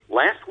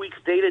Last week's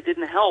data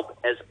didn't help,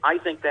 as I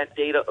think that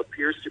data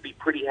appears to be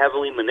pretty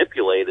heavily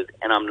manipulated,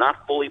 and I'm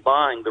not fully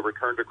buying the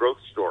return to growth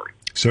story.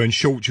 So in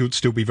short, you'd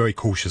still be very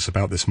cautious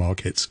about this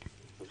market?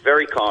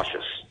 Very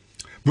cautious.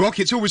 Brock,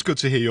 it's always good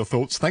to hear your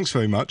thoughts. Thanks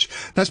very much.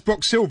 That's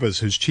Brock Silvers,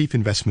 who's Chief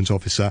Investment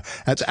Officer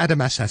at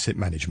Adamas Asset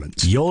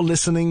Management. You're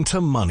listening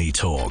to Money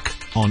Talk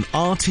on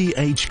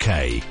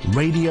RTHK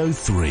Radio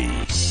 3.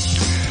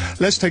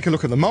 Let's take a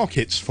look at the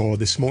markets for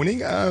this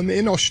morning.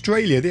 In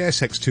Australia, the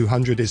ASX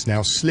 200 is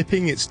now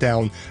slipping. It's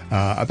down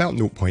about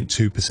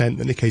 0.2%.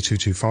 The Nikkei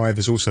 225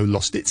 has also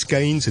lost its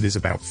gains. It is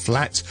about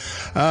flat.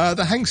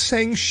 The Hang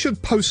Seng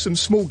should post some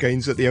small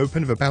gains at the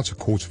open of about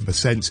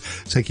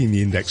 0.25%, taking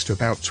the index to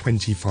about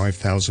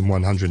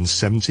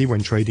 25,170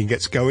 when trading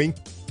gets going.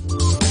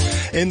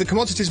 In the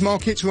commodities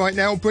market right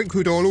now, Brent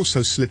crude oil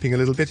also slipping a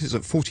little bit. It's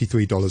at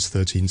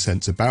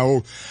 $43.13 a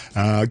barrel.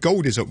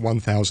 Gold is at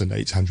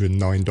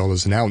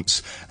 $1,809 an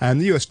ounce. And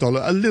the US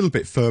dollar a little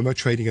bit firmer,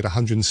 trading at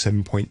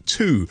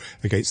 107.2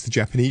 against the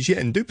Japanese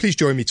yen. Do please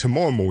join me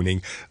tomorrow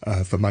morning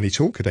for Money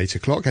Talk at 8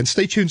 o'clock. And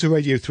stay tuned to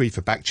Radio 3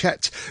 for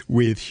Backchat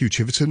with Hugh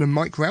Chiverton and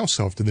Mike Rouse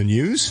after the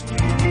news.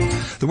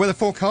 The weather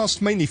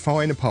forecast, mainly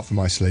fine apart from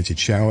isolated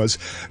showers.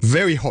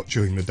 Very hot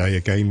during the day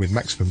again, with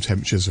maximum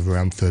temperatures of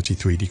around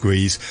 33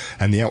 degrees.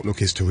 And the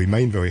outlook is to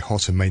remain very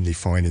hot and mainly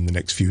fine in the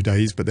next few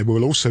days, but there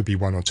will also be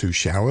one or two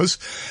showers.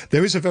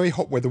 There is a very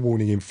hot weather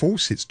warning in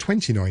force. It's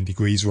 29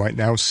 degrees right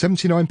now,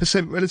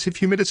 79% relative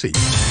humidity.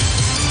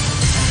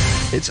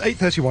 It's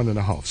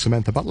 8:31.5.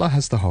 Samantha Butler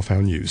has the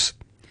half-hour news.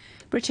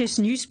 British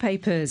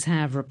newspapers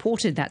have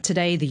reported that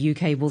today the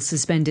UK will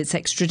suspend its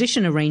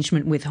extradition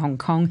arrangement with Hong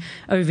Kong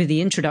over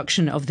the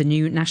introduction of the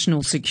new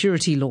national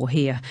security law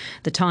here.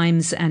 The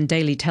Times and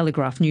Daily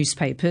Telegraph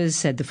newspapers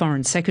said the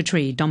Foreign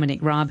Secretary,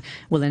 Dominic Raab,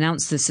 will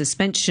announce the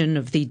suspension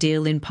of the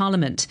deal in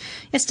Parliament.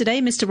 Yesterday,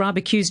 Mr Raab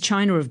accused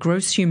China of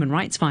gross human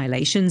rights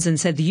violations and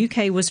said the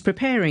UK was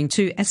preparing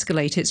to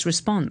escalate its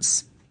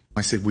response.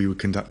 I said we would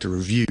conduct a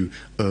review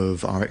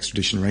of our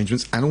extradition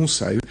arrangements and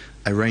also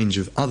a range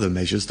of other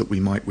measures that we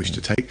might wish to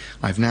take.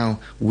 I've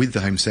now, with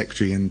the Home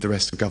Secretary and the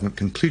rest of the government,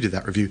 concluded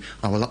that review.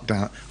 I will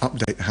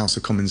update the House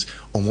of Commons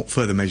on what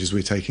further measures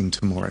we're taking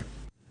tomorrow.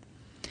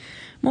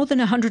 More than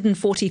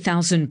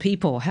 140,000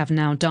 people have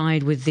now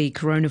died with the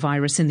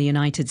coronavirus in the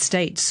United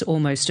States,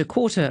 almost a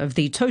quarter of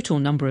the total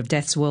number of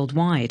deaths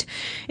worldwide.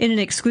 In an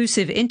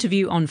exclusive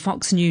interview on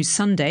Fox News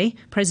Sunday,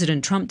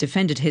 President Trump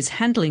defended his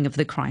handling of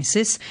the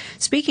crisis.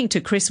 Speaking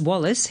to Chris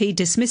Wallace, he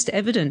dismissed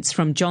evidence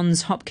from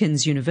Johns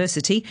Hopkins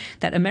University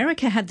that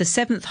America had the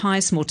seventh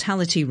highest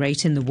mortality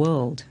rate in the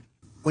world.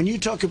 When you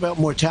talk about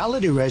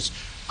mortality rates,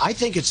 I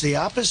think it's the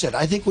opposite.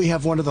 I think we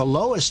have one of the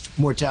lowest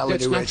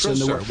mortality rates in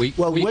the world.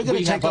 We're going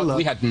to take a look.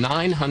 We had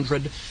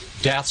 900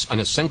 deaths on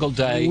a single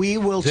day. We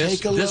will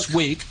take a look. This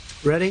week.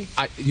 Ready?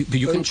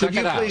 You can check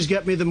it out. Could you please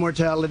get me the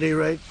mortality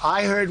rate?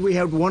 I heard we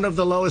had one of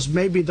the lowest,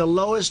 maybe the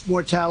lowest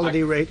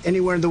mortality rate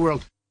anywhere in the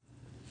world.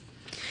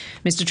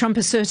 Mr. Trump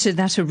asserted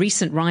that a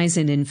recent rise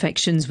in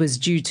infections was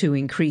due to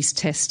increased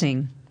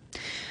testing.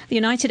 The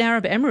United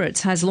Arab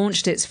Emirates has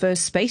launched its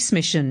first space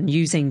mission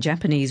using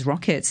Japanese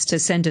rockets to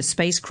send a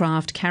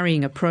spacecraft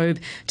carrying a probe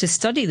to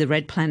study the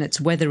red planet's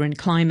weather and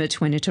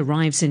climate when it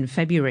arrives in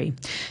February.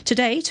 To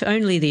date,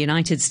 only the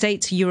United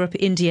States, Europe,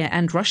 India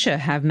and Russia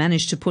have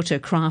managed to put a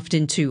craft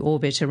into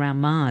orbit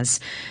around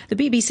Mars. The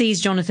BBC's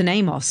Jonathan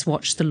Amos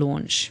watched the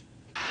launch.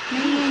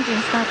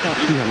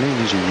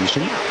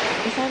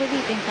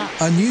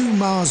 A new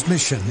Mars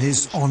mission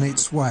is on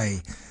its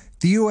way.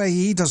 The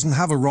UAE doesn't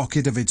have a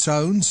rocket of its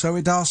own, so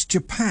it asked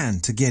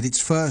Japan to get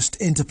its first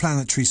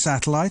interplanetary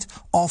satellite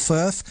off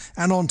Earth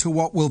and onto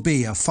what will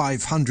be a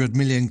 500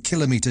 million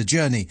kilometre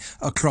journey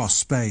across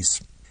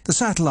space. The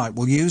satellite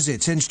will use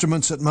its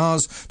instruments at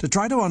Mars to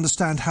try to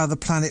understand how the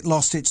planet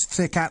lost its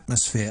thick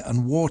atmosphere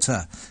and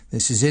water.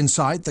 This is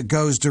insight that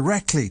goes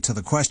directly to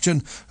the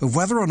question of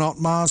whether or not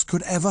Mars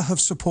could ever have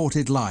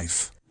supported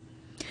life.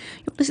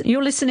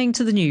 You're listening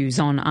to the news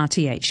on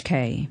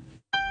RTHK.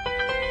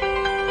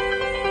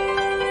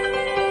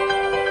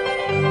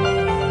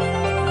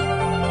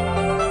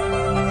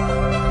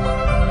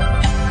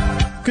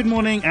 Good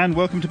morning and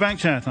welcome to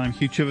Backchat. I'm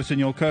Hugh Chiverton,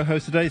 your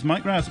co-host today is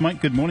Mike Rouse.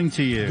 Mike, good morning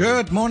to you.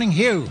 Good morning,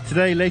 Hugh.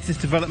 Today,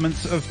 latest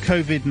developments of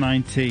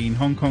Covid-19.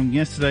 Hong Kong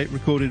yesterday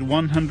recorded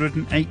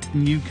 108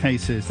 new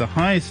cases, the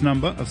highest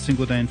number of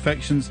single-day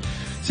infections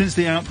since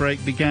the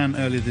outbreak began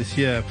earlier this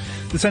year.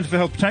 The Centre for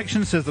Health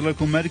Protection says the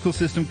local medical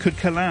system could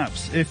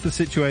collapse if the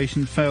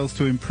situation fails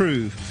to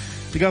improve.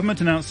 The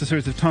government announced a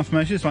series of tough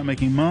measures like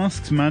making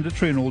masks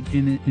mandatory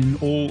in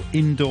all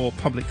indoor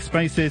public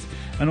spaces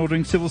and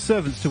ordering civil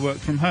servants to work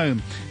from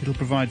home. It'll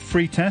provide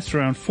free tests for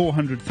around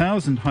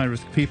 400,000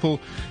 high-risk people,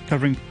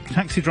 covering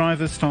taxi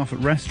drivers, staff at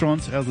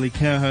restaurants, elderly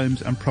care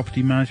homes and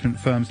property management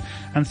firms,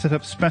 and set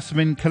up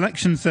specimen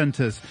collection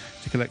centres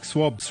to collect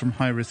swabs from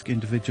high-risk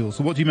individuals.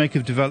 So what do you make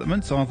of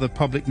developments? Are the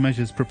public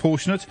measures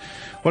proportionate?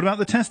 What about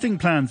the testing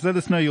plans? Let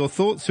us know your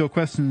thoughts, your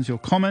questions, your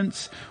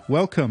comments.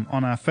 Welcome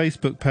on our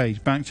Facebook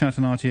page, Backchat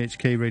on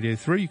RTHK Radio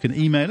 3. You can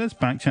email us,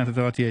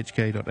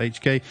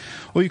 backchat@rthk.hk,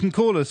 or you can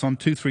call us on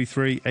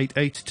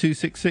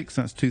 233-88266.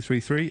 That's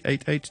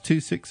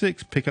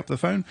 233-88266. Pick up the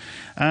phone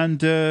and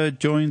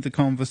join the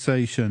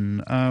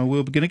conversation.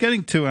 We're going to get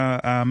into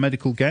our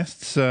medical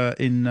guests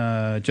in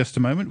just a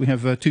moment. We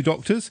have two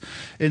doctors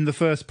in the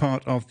first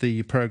part of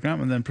the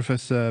programme, and then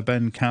Professor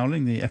Ben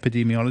Cowling, the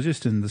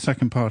epidemiologist, in the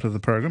second part of the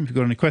programme. If you've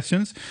got any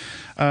questions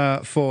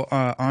for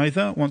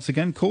either, once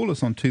again, call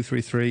us on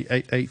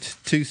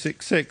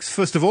 233-88266.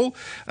 First of all,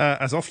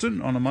 as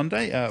often on a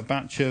Monday, a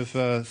batch of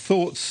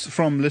thoughts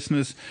from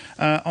listeners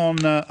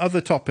on other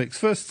topics.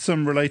 First,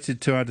 some related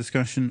to our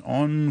discussion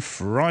on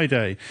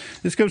Friday.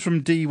 This comes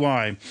from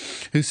DY,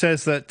 who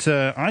says that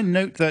I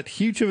note that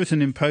Hugh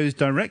Chiverton imposed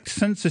direct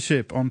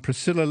censorship on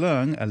Priscilla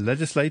Leung, a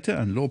legislator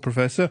and law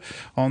professor,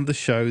 on the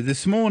show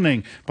this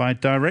morning by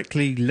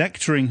directly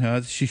lecturing her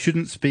that she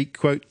shouldn't speak,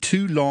 quote,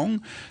 too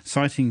long,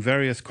 citing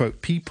various,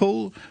 quote,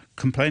 people,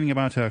 complaining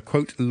about her,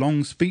 quote,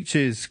 long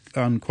speeches,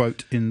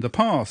 unquote, in the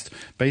past,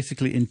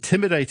 basically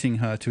intimidating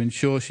her to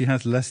ensure she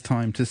has less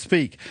time to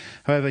speak.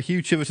 However,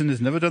 Hugh Chiverton has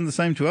never done the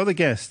same to other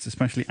guests,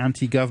 especially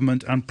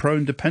anti-government and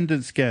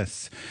pro-independence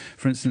guests.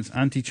 For instance,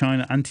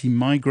 anti-China,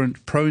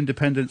 anti-migrant,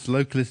 pro-independence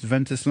localist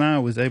Ventus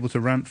Lau was able to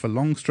rant for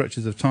long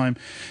stretches of time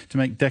to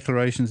make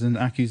declarations and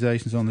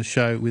accusations on the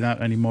show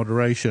without any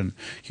moderation.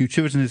 Hugh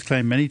Chiverton has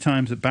claimed many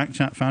times that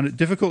Backchat found it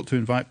difficult to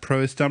invite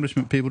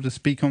pro-establishment people to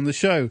speak on the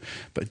show,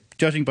 but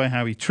judging by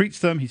how he treats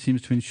them, he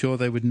seems to ensure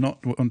they would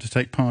not want to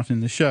take part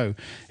in the show.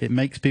 It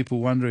makes people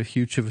wonder if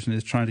Hugh Chiverton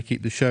is trying to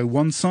keep the show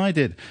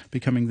one-sided,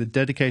 becoming the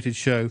dedicated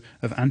show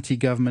of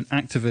anti-government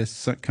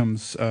activists. That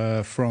comes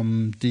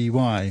from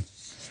DY.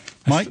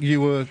 Mike, you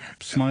were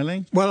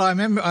smiling? Well, I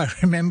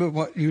remember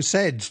what you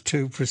said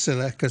to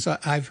Priscilla, because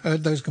I've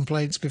heard those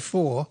complaints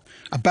before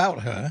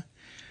about her,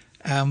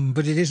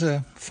 but it is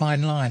a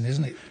fine line,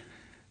 isn't it?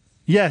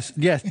 Yes,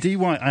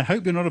 DY, I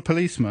hope you're not a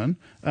policeman,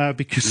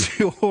 because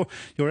your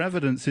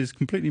evidence is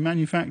completely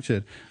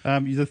manufactured.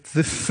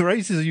 The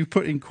phrases you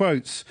put in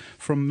quotes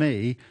from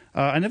me,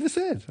 I never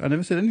said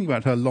anything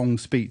about her long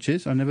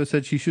speeches. I never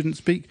said she shouldn't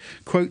speak,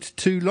 quote,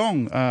 too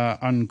long,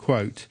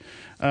 unquote.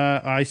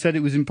 I said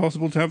it was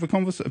impossible to have a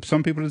conversation.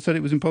 Some people had said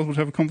it was impossible to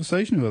have a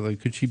conversation with her.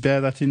 Could she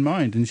bear that in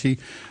mind? And she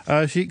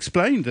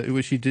explained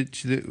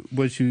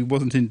that she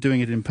wasn't doing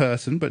it in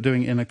person, but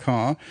doing it in a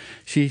car.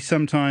 She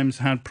sometimes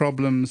had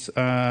problems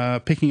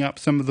picking up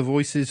some of the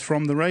voices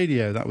from the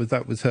radio.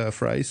 That was her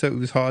phrase. So it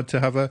was hard to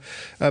have a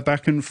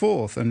back and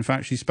forth. And in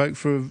fact, she spoke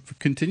for a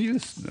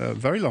continuous,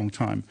 very long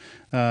time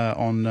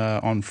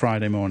on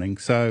Friday morning.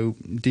 So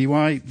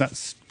DY,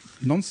 that's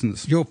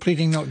nonsense. You're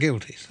pleading not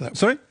guilty. So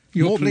sorry.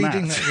 You're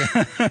pleading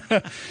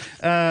that.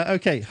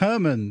 Okay,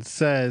 Herman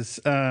says,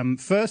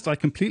 first, I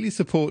completely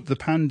support the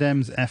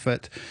Pandem's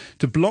effort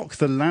to block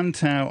the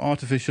Lantau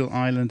Artificial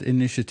Island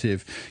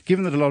initiative,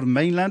 given that a lot of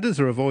mainlanders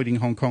are avoiding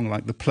Hong Kong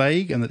like the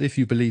plague, and that if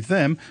you believe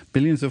them,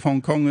 billions of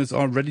Hong Kongers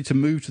are ready to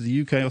move to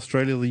the UK,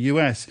 Australia, or the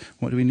US.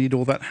 What do we need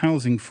all that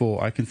housing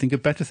for? I can think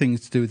of better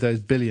things to do with those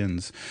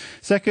billions.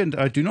 Second,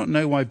 I do not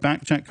know why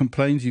Backchat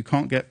complains you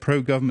can't get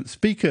pro-government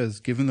speakers,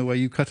 given the way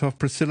you cut off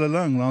Priscilla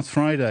Leung last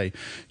Friday.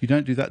 You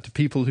don't do that to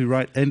people who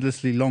write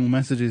endlessly long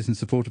messages in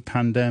support of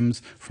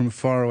pandems from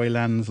faraway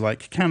lands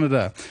like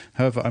Canada.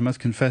 However, I must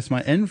confess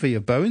my envy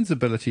of Bowen's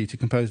ability to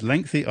compose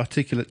lengthy,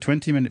 articulate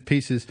 20-minute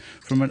pieces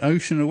from an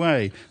ocean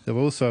away. Though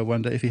also I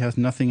wonder if he has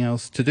nothing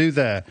else to do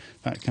there.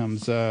 That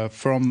comes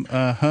from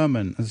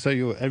Herman. And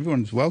so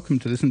everyone's welcome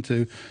to listen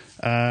to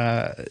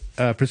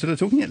Priscilla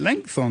talking at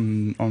length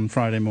on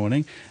Friday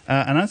morning.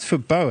 And as for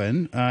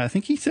Bowen, I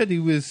think he said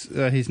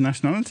his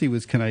nationality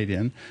was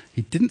Canadian.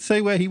 He didn't say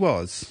where he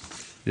was.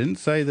 Didn't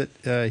say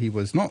that he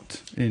was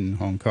not in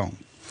Hong Kong.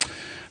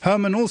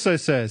 Herman also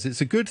says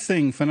it's a good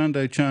thing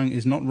Fernando Cheung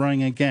is not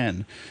running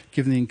again,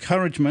 given the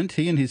encouragement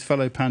he and his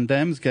fellow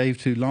pandems gave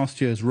to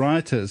last year's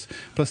rioters,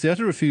 plus the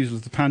utter refusal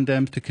of the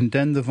pandems to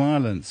condemn the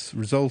violence,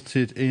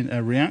 resulted in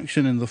a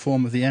reaction in the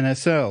form of the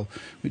NSL,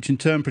 which in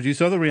turn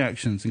produced other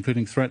reactions,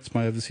 including threats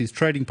by overseas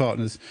trading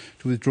partners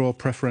to withdraw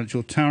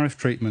preferential tariff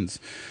treatments.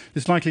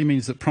 This likely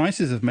means that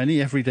prices of many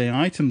everyday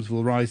items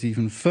will rise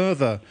even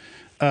further.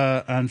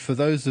 And for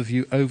those of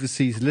you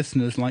overseas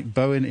listeners like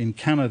Bowen in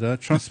Canada,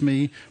 trust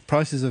me,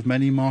 prices of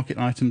many market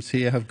items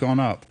here have gone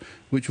up,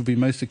 which will be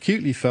most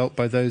acutely felt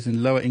by those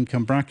in lower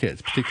income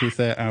brackets, particularly if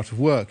they're out of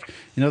work.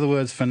 In other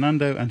words,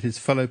 Fernando and his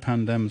fellow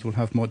pandems will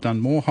have done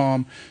more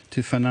harm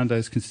to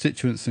Fernando's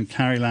constituents than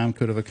Carrie Lam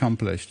could have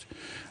accomplished.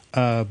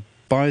 By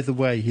the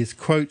way, his,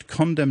 quote,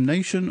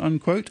 condemnation,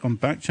 unquote, on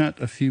Backchat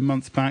a few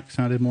months back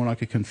sounded more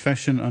like a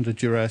confession under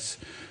duress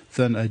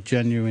than a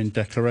genuine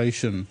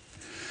declaration.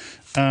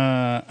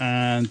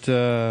 And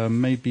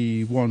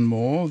maybe one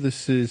more.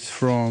 This is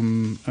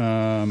from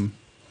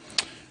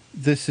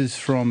This is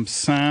from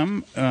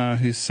Sam,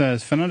 who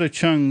says, Fernando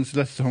Cheung's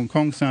letter to Hong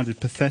Kong sounded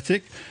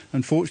pathetic.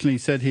 Unfortunately, he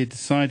said he had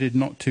decided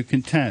not to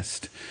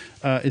contest.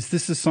 Is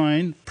this a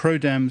sign?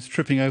 Pro-Dems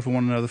tripping over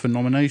one another for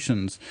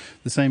nominations.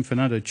 The same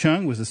Fernando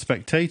Cheung was a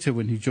spectator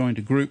when he joined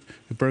a group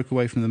who broke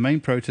away from the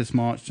main protest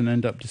march and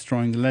ended up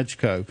destroying the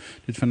LegCo.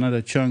 Did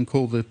Fernando Cheung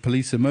call the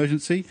police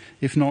emergency?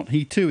 If not,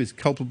 he too is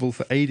culpable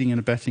for aiding and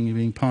abetting and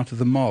being part of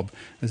the mob,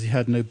 as he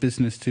had no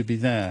business to be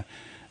there.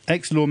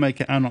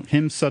 Ex-lawmaker Anok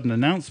Him's sudden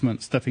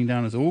announcement, stepping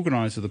down as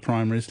organiser of the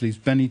primaries, leaves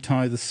Benny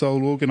Tai the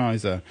sole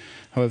organiser.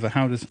 However,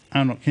 how does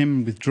Anok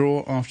Him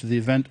withdraw after the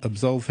event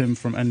absolve him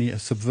from any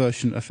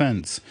subversion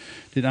offence?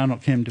 Did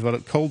Anok Him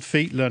develop cold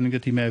feet, learning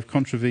that he may have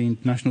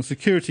contravened national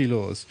security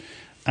laws?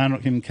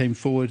 Anok Him came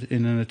forward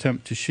in an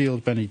attempt to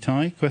shield Benny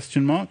Tai?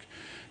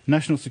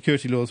 National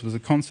security laws was a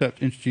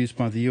concept introduced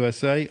by the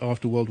USA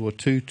after World War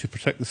II to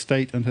protect the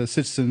state and her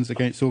citizens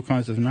against all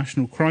kinds of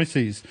national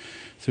crises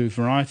through a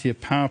variety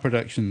of power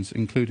protections,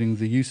 including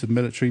the use of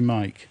military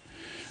might.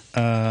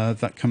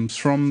 That comes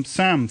from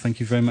Sam. Thank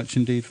you very much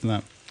indeed for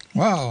that.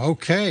 Wow,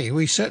 OK.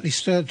 We certainly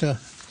stirred the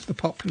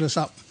populace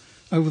up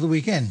over the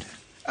weekend.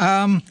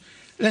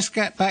 Let's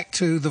get back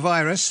to the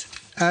virus.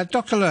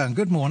 Dr. Leung,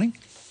 good morning.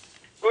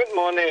 Good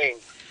morning.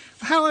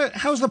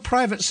 How's the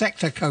private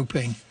sector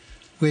coping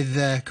with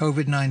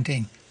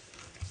COVID-19?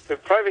 The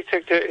private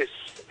sector is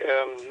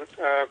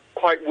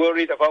quite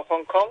worried about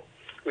Hong Kong.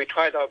 We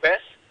tried our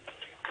best.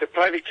 The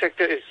private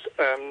sector is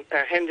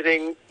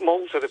handling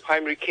most of the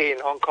primary care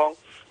in Hong Kong,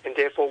 and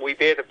therefore we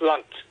bear the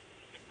brunt.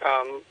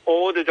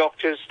 All the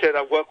doctors that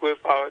I work with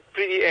are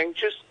pretty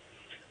anxious.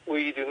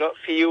 We do not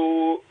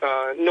feel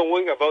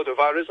knowing about the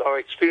virus. Our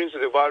experience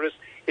of the virus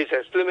is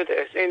as limited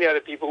as any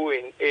other people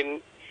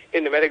in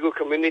the medical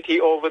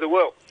community all over the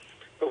world.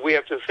 But we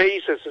have to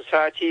face a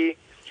society,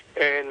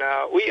 and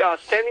we are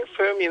standing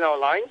firm in our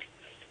line,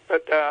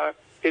 but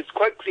it's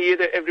quite clear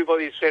that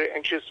everybody is very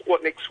anxious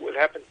what next will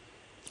happen.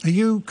 Are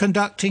you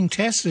conducting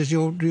tests? Does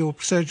your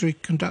surgery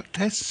conduct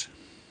tests?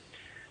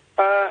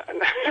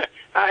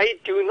 I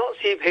do not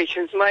see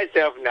patients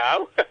myself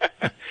now.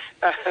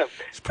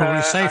 It's probably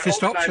the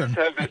safest option.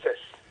 Services.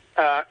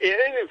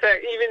 In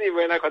fact, even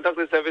when I conduct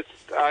the service,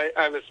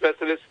 I'm a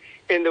specialist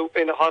in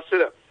the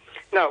hospital.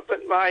 Now,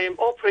 but I am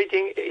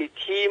operating a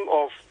team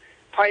of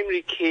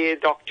primary care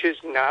doctors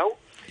now,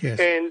 yes,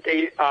 and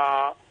they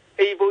are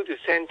able to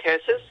send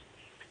tests.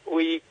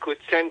 We could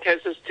send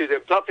tests to the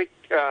public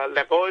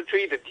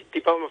laboratory, the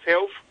Department of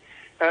Health.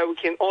 We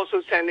can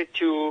also send it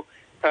to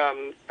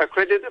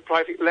accredited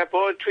private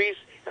laboratories,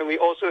 and we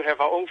also have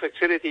our own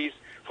facilities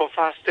for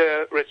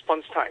faster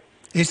response time.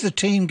 Is the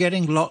team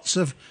getting lots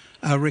of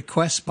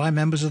requests by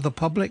members of the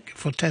public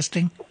for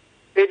testing?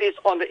 It is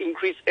on the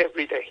increase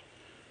every day.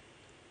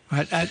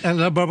 Right. Are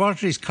the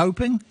laboratories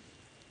coping?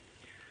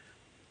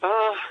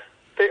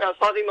 They are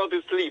starting not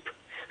to sleep.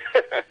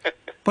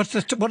 What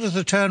is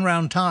the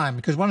turnaround time?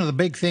 Because one of the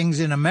big things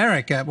in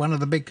America, one of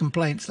the big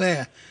complaints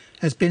there,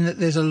 has been that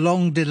there's a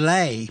long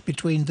delay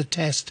between the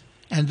test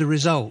and the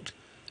result.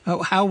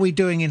 How are we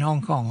doing in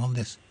Hong Kong on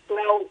this?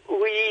 Now,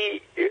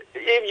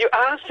 if you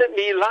asked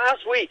me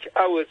last week,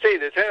 I would say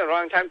the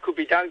turnaround time could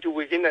be down to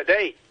within a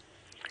day.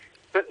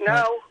 But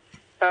now,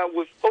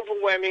 with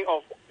overwhelming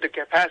of the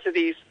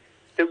capacities,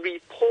 the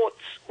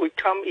reports would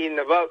come in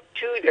about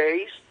 2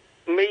 days,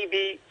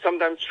 maybe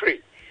sometimes 3.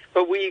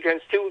 But we can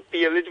still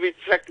be a little bit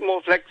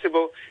more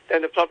flexible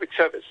than the public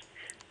service.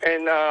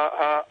 And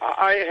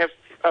I have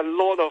a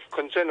lot of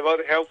concern about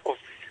the health of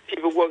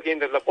people working in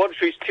the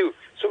laboratories too,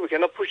 so we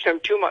cannot push them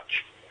too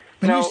much.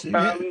 Now,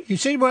 you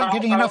said you weren't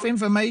getting enough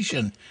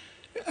information.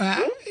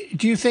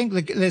 Do you think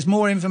that there's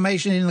more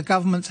information in the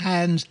government's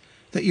hands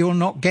that you're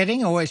not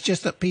getting, or it's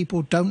just that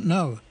people don't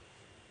know?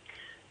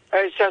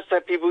 It's just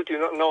that people do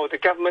not know. The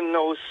government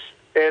knows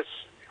as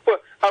well.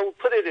 I will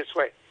put it this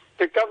way.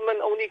 The government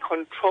only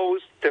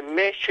controls the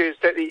measures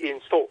that it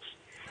installs.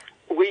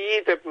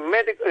 We, the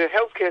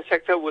healthcare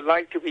sector, would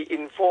like to be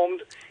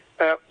informed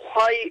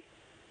quite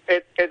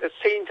at the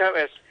same time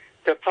as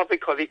the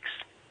public colleagues.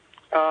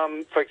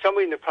 For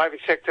example, in the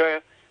private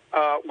sector,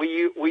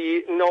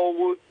 we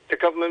know the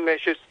government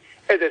measures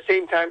at the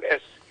same time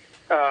as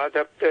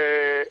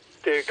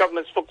the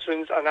government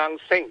spokesmen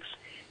announce things.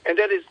 And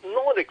that is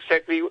not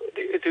exactly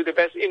to the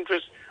best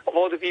interest of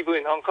all the people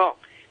in Hong Kong,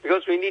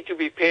 because we need to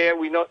prepare,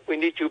 we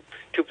need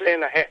to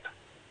plan ahead.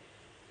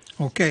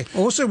 Okay.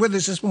 Also with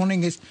us this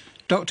morning is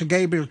Dr.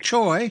 Gabriel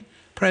Choi,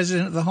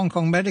 President of the Hong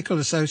Kong Medical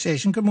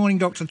Association. Good morning,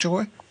 Dr.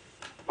 Choi.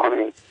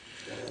 Morning.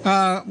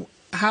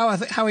 How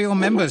are your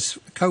members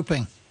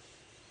coping?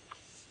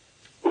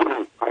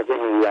 I think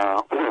we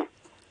are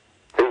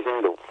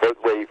facing the third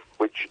wave,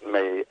 which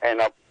may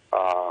end up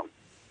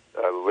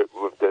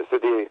with the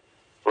city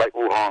like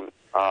Wuhan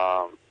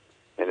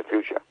in the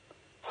future.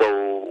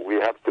 So we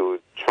have to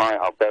try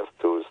our best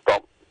to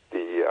stop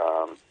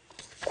the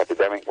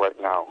epidemic right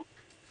now.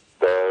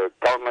 The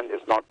government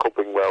is not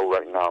coping well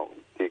right now.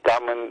 The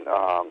government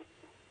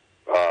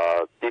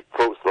deep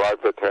throat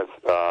saliva test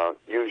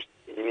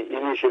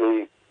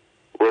initially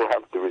will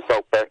have the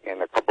result back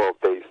in a couple of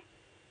days.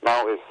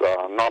 Now it's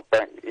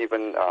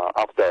even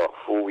after a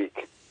full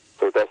week.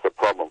 So that's the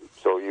problem.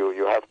 So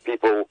you have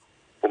people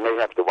who may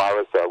have the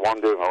virus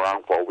wandering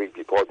around for a week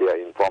before they are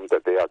informed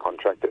that they are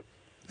contracted.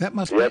 That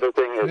must the be. other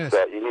thing is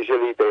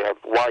initially they have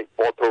wide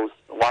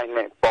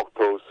neck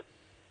bottles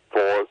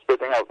for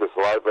spitting out the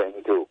saliva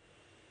into.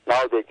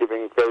 Now they're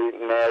giving very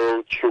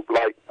narrow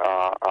tube-like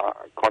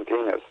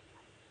containers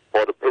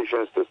for the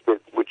patients to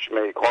spit, which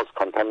may cause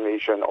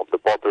contamination of the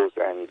bottles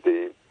and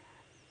the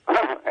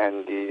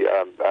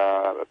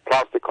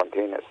plastic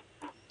containers.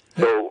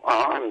 So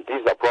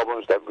these are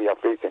problems that we are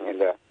facing in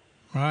the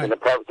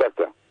private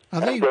sector.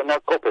 And they're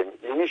not coping.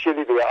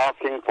 Initially, they are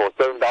asking for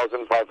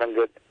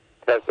 7,500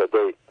 tests a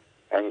day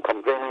and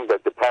complaining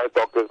that the private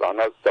doctors are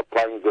not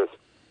supplying this.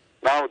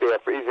 Now they are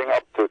freezing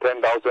up to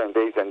 10,000 a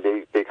day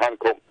and they can't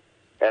cope.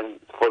 And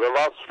for the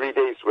last 3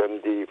 days when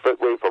the third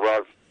wave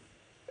arrived,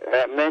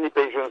 many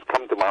patients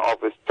come to my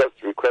office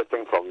just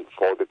requesting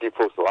for the deep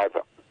throat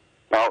saliva.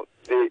 Now,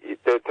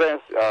 the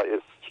test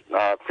is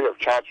free of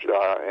charge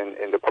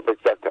in the public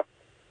sector.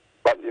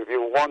 But if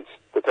you want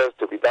the test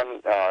to be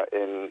done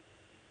in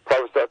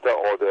private sector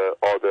or the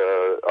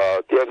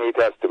DNA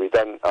test to be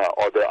done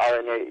or the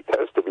RNA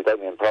test to be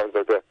done in private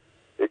sector,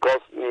 it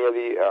costs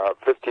nearly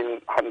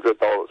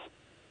 $1,500.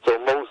 So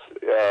most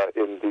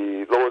in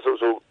the lower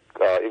social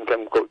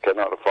income group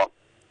cannot afford.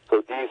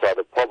 So these are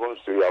the problems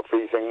we are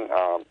facing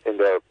in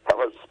the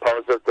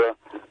private sector.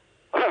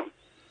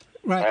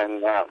 Right.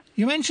 And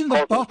you mentioned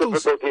the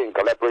bottles. Difficulty in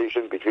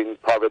collaboration between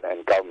private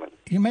and government.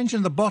 You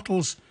mentioned the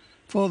bottles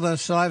for the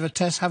saliva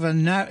test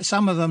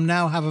some of them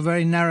now have a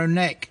very narrow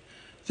neck.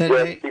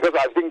 Yes, because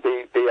I think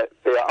they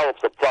are out of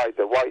supply.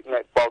 The wide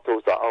neck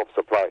bottles are out of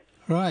supply.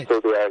 Right. So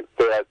they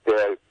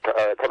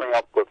are coming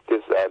up with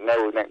these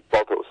narrow neck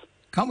bottles.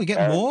 Can't we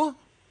get more?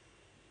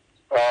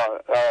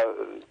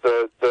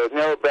 The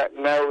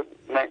narrow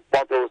neck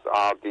bottles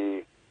are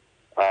the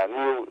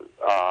new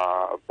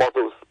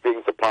bottles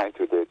being supplied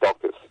to the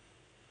doctors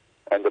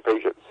and the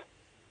patients.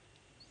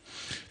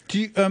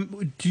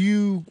 Do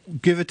you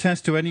give a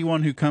test to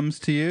anyone who comes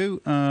to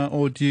you,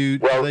 or do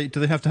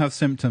they have to have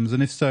symptoms?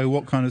 And if so,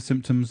 what kind of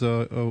symptoms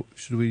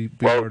should we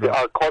be worried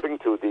about? According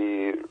to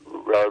the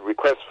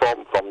request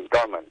form from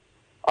government,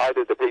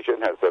 either the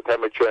patient has a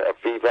temperature, a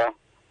fever,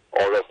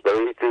 or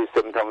respiratory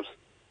symptoms,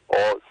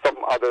 or some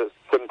other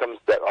symptoms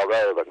that are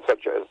relevant,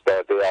 such as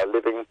that they are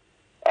living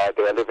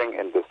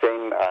in the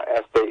same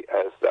estate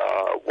as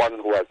one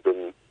who has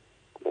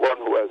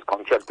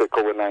contracted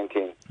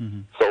COVID-19.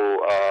 Mm-hmm. So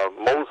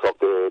most of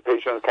the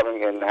patients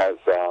coming in has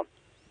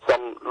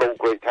some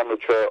low-grade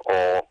temperature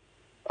or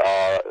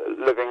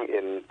living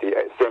in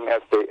the same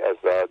estate as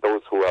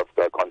those who have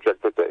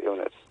contracted the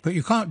illness. But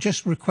you can't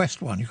just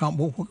request one. You can't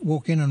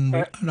walk in and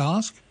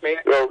ask.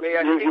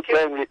 You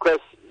can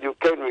request. You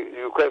can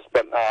request,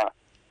 but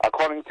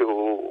according to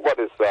what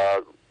is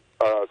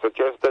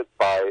suggested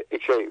by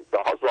HA, the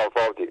hospital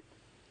authority,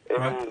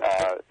 even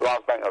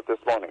last night or this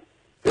morning,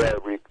 they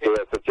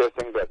are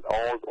suggesting that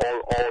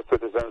all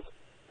citizens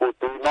who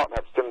do not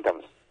have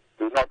symptoms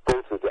do not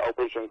go to the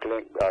outpatient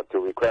clinic to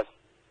request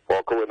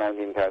for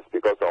COVID-19 tests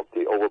because of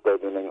the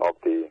overburdening of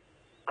the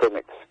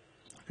clinics.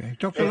 Okay,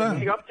 Dr.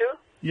 Leung.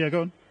 Yeah,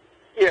 go on.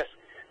 Yes.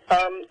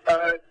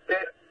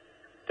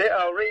 There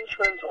are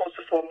arrangements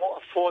also for more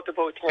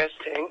affordable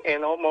testing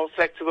and more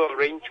flexible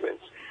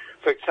arrangements.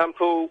 For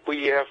example,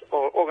 we have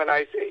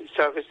organized a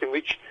service in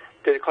which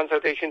the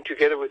consultation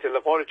together with the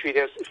laboratory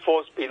test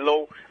falls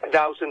below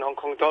 1,000 Hong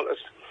Kong dollars,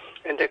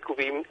 and that could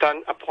be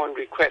done upon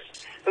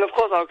request. And of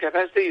course, our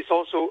capacity is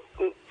also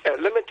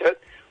limited,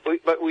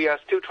 but we are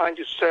still trying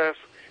to serve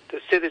the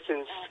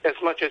citizens as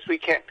much as we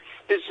can.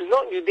 This is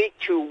not unique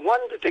to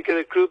one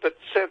particular group, but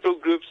several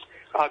groups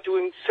are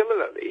doing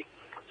similarly.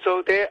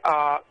 So there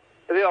are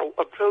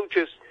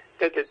approaches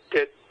that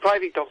the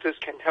private doctors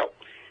can help.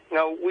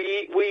 Now,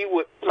 we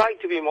would like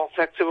to be more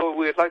flexible.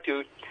 We would like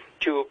to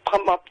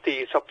pump up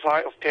the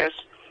supply of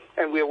tests,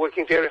 and we are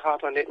working very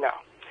hard on it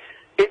now.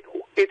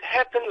 It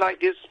happened like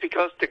this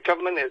because the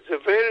government has a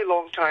very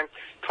long time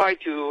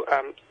tried to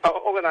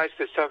organize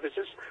the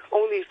services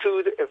only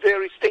through a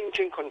very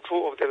stringent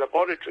control of the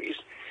laboratories.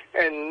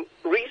 And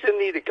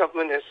recently, the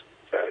government has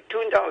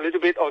tuned down a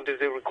little bit on the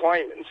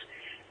requirements.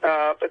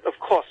 But of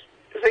course,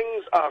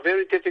 things are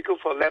very difficult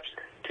for labs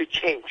to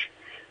change.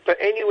 But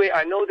anyway,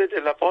 I know that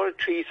the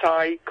laboratory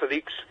side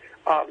colleagues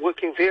are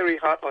working very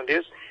hard on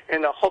this,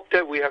 and I hope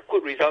that we have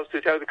good results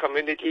to tell the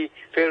community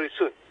very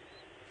soon.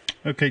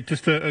 Okay,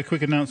 just a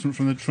quick announcement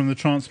from the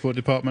Transport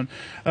Department.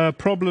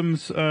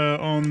 Problems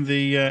on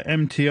the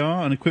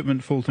MTR, an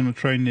equipment fault on a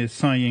train near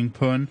Sai Ying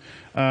Pun,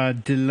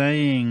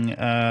 delaying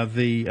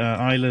the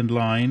island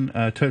line.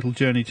 Total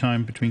journey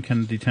time between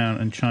Kennedy Town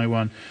and Chai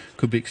Wan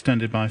could be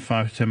extended by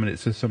 5 to 10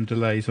 minutes. There's some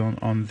delays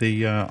on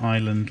the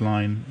island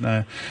line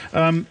there.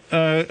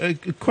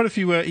 Quite a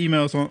few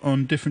emails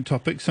on different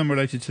topics, some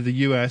related to the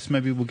US.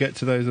 Maybe we'll get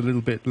to those a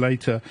little bit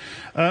later.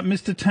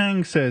 Mr.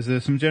 Tang says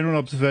there's some general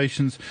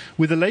observations.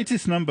 With the latest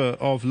latest number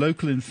of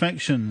local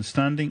infections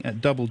standing at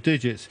double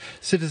digits,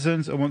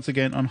 citizens are once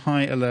again on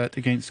high alert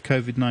against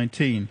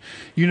COVID-19.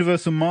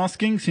 Universal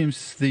masking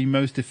seems the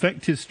most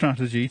effective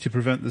strategy to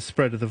prevent the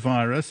spread of the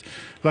virus.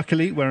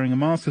 Luckily, wearing a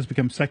mask has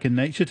become second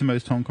nature to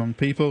most Hong Kong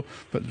people,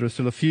 but there are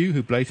still a few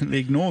who blatantly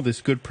ignore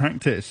this good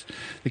practice.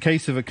 The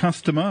case of a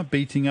customer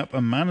beating up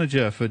a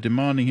manager for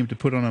demanding him to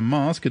put on a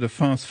mask at a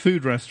fast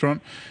food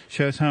restaurant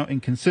shows how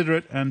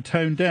inconsiderate and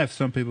tone deaf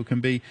some people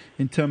can be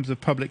in terms of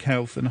public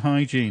health and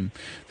hygiene.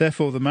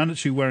 Therefore, the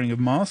mandatory wearing of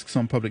masks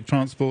on public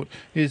transport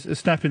is a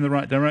step in the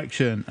right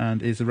direction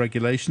and is a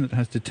regulation that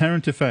has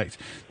deterrent effect,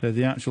 though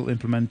the actual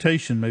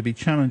implementation may be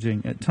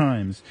challenging at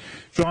times.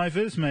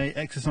 Drivers may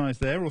exercise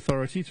their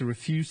authority to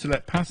refuse to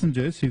let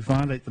passengers who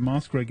violate the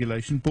mask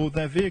regulation board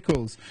their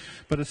vehicles,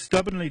 but a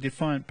stubbornly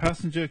defiant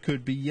passenger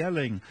could be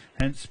yelling,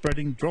 hence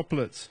spreading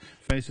droplets.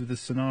 Faced with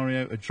this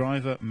scenario, a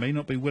driver may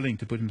not be willing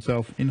to put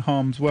himself in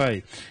harm's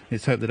way.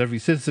 It's hoped that every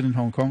citizen in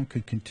Hong Kong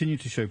could continue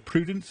to show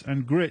prudence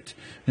and grit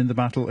in the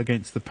battle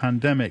against the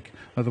pandemic.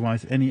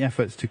 Otherwise, any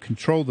efforts to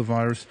control the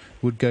virus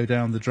would go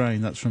down the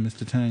drain. That's from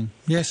Mr. Tang.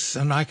 Yes,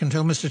 and I can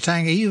tell Mr.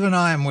 Tang, even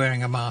I am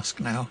wearing a mask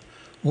now,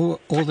 all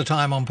the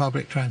time on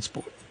public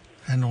transport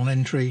and on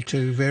entry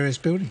to various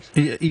buildings.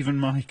 Even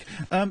Mike.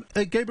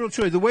 Gabriel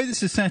Choi, the way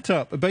this is set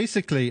up,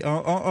 basically,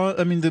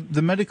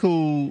 the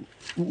medical,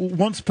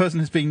 once a person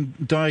has been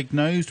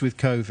diagnosed with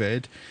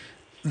COVID,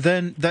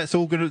 then that's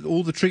all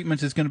the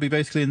treatment is going to be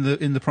basically in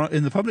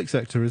the public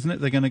sector, isn't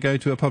it? They're going to go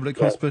to a public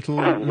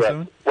hospital and so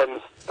on?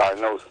 Once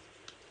diagnosed,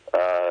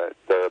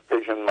 the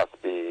patient must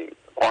be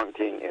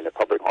quarantined in a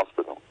public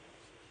hospital.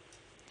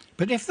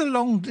 But if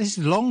this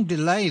long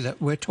delay that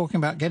we're talking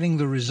about getting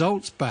the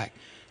results back,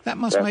 that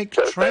must make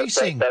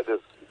tracing. That is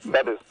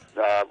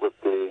with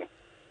the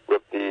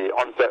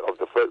onset of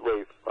the third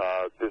wave.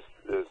 This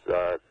is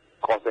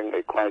causing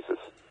a crisis.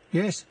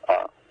 Yes.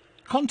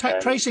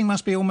 Contact tracing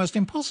must be almost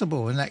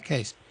impossible in that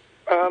case.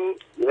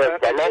 Yes,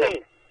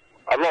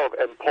 a lot of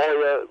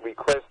employer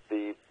request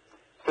the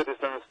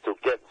citizens to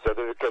get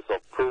certificates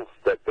of proof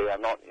that they are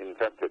not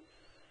infected,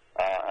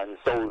 and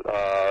so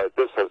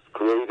this has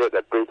created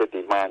a greater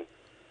demand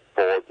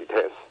for the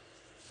test.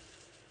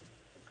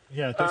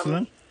 Yeah, Dr.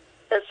 Lim?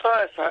 As far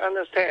as I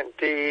understand,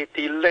 the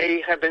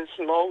delay happens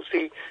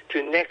mostly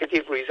to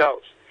negative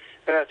results.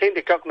 And I think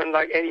the government,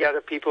 like any other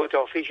people, the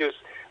officials,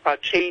 are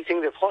chasing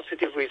the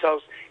positive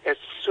results as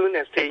soon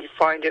as they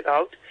find it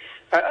out.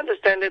 I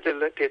understand that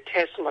the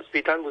test must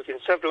be done within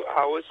several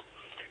hours,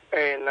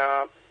 and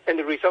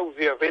the result will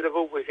be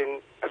available within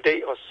a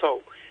day or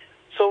so.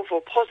 So for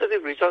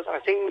positive results, I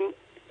think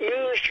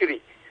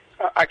usually,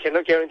 I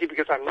cannot guarantee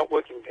because I'm not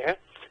working there,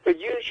 but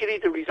usually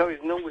the result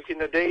is known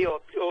within a day or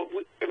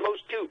at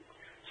most two.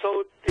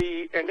 So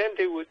then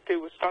they would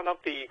start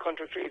up the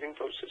contact tracing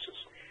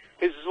processes.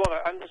 This is what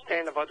I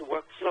understand about the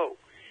workflow.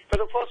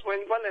 But of course, when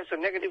one has a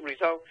negative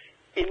result,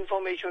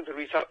 information of the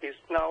result is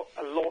now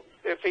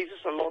faces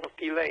a lot of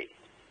delay.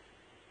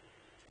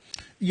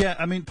 Yeah,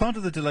 I mean, part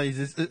of the delays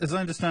is, as I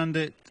understand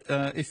it,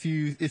 if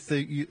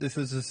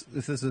there's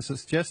a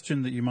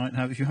suggestion that you might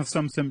have, if you have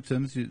some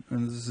symptoms, and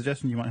there's a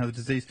suggestion you might have a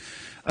disease,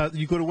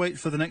 you've got to wait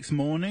for the next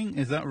morning.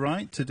 Is that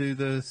right, to do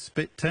the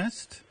spit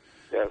test?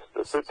 Yes,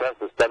 the spit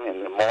test is done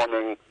in the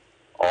morning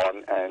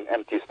on an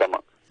empty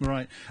stomach.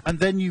 Right, and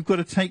then you've got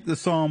to take the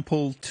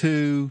sample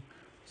to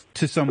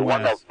somewhere.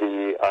 To one of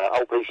the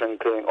outpatient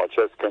clinic or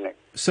chest clinic.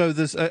 So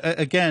there's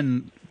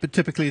again, but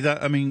typically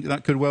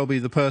that could well be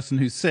the person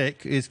who's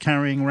sick is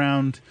carrying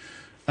around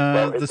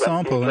the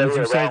sample, and as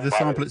you say, the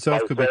sample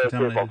itself could be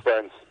contaminated.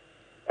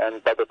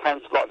 But the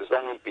time slot is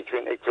only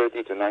between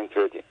 8:30 to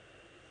 9:30.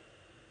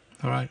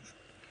 All right.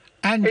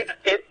 And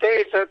there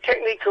is a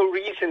technical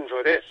reason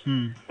for this.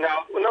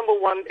 Now, number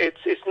one,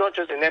 it's not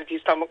just an empty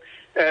stomach,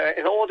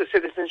 and all the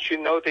citizens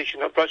should know they should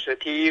not brush their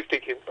teeth,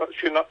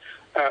 should not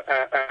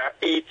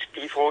eat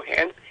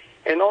beforehand,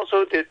 and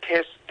also the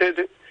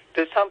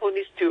sample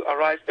needs to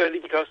arrive early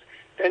because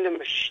then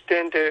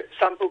the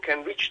sample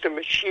can reach the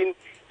machine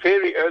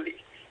very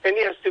early, and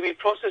it has to be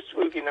processed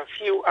within a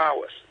few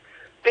hours.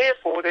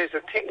 Therefore, there is a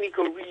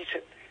technical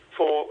reason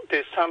for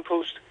the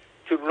samples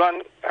to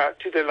run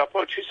to the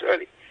laboratories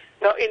early.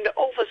 Now, in the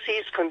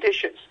overseas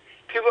conditions,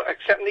 people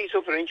accept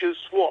nasopharyngeal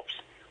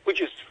swabs, which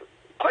is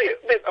quite a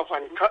bit of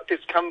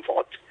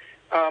discomfort,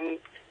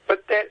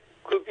 but that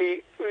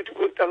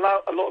would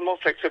allow a lot more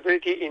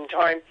flexibility in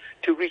time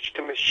to reach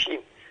the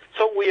machine.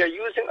 So we are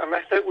using a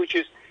method which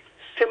is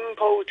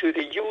simple to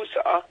the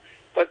user,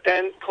 but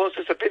then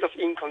causes a bit of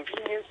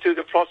inconvenience to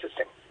the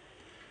processing.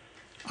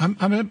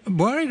 I'm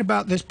worried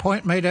about this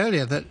point made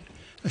earlier, that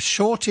a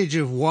shortage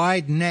of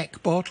wide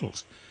neck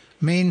bottles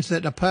means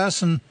that a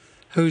person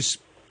who's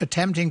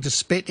attempting to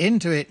spit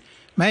into it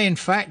may in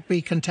fact be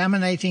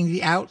contaminating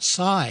the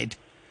outside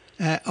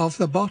of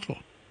the bottle.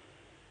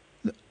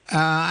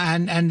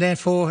 And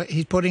therefore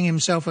he's putting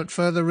himself at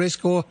further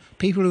risk, or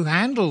people who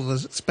handle the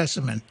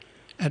specimen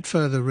at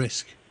further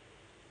risk.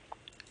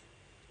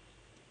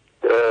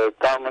 The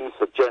government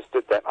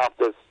suggested that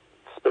after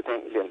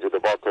spitting into the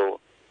bottle,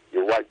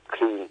 you wipe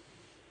clean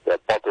the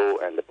bottle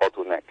and the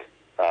bottleneck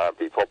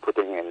before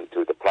putting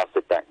into the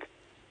plastic bag,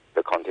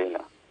 the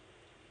container.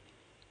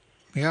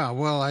 Yeah,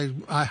 well,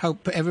 I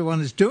hope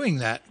everyone is doing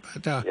that.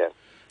 But Yes.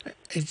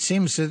 It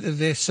seems that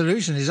the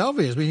solution is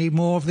obvious. We need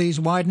more of these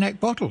wide-neck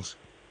bottles.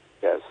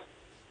 Yes.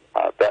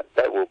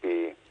 That will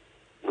be...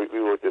 We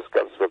will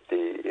discuss with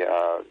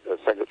the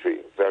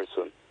Secretary very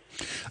soon.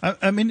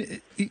 I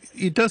mean,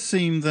 it does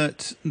seem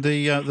that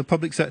the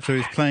public sector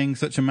is playing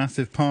such a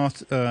massive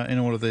part in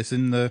all of this,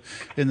 in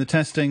the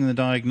testing, the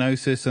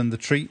diagnosis, and the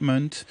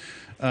treatment,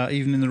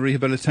 even in the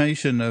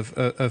rehabilitation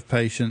of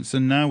patients.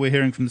 And now we're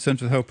hearing from the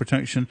Centre for Health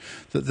Protection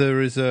that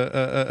there is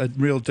a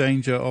real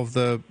danger of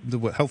the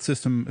health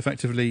system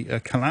effectively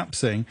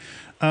collapsing.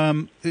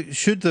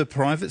 Should the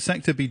private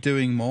sector be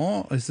doing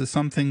more? Is there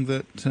something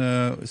that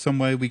some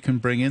way we can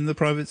bring in the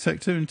private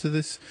sector into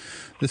this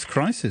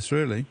crisis?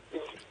 Really?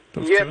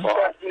 Yes,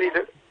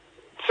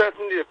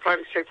 certainly the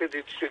private sector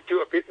should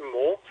do a bit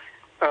more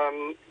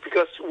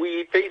because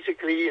we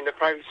basically in the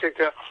private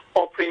sector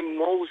operate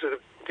most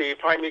of the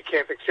primary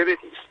care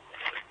facilities.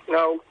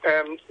 Now,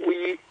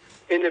 we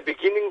in the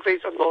beginning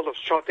faced a lot of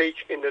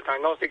shortage in the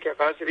diagnostic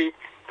capacity,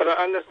 but I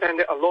understand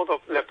that a lot of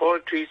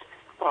laboratories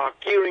are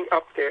gearing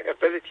up their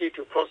ability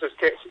to process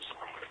cases.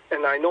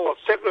 And I know of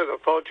several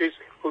laboratories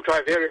who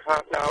try very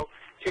hard now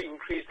to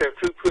increase their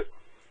throughput.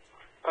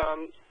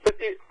 But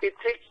it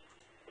takes,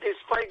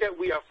 despite that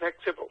we are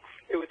flexible,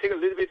 it will take a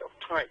little bit of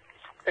time.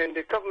 And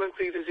the government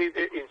previously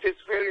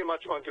insists very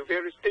much on the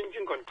very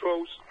stringent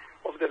controls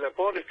of the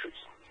laboratories.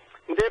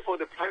 And therefore,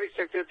 the private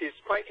sector,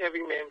 despite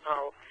having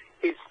manpower,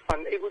 is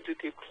unable to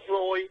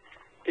deploy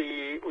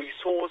the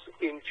resource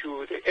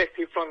into the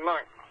active front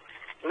line.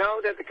 Now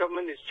that the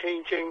government is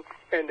changing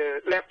and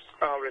the labs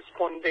are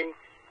responding,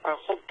 I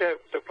hope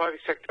that the private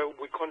sector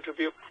will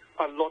contribute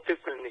a lot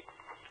differently.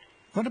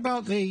 What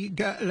about the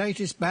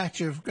latest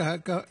batch of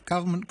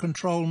government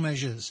control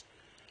measures?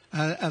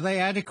 Are they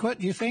adequate,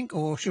 do you think,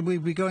 or should we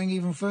be going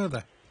even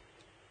further?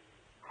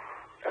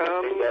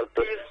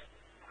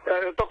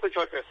 Dr.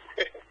 Choi.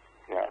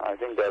 Yeah, I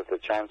think there's a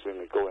chance we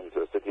may go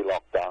into a city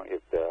lockdown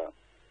if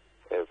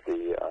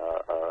the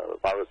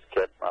virus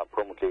kept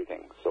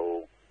promulgating.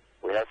 So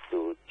we have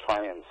to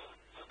try and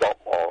stop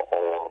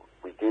or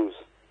reduce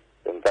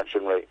the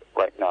infection rate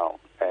right now.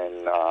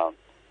 And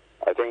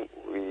I think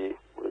the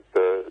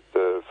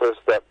first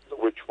step,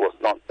 which was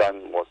not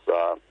done, was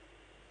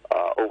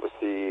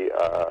oversee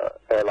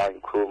airline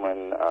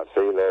crewmen,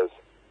 sailors,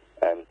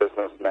 and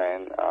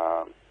businessmen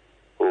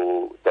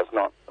who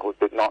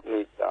did not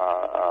need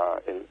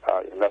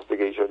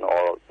investigation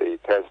or the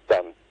test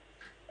done,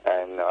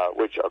 and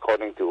which,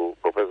 according to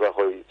Professor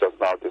Hui just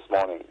now this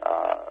morning,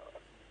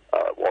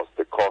 was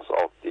the cause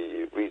of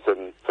the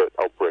recent third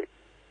outbreak.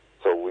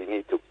 So we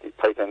need to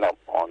tighten up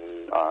on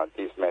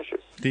these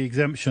measures. The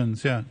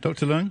exemptions, yeah.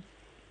 Dr. Leung?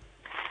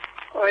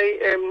 I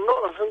am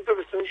not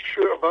 100%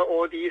 sure about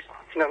all these.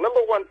 Now,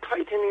 number one,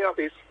 tightening up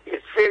is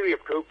very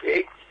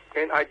appropriate,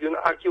 and I do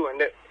not argue on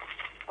that.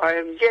 I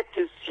am yet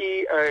to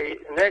see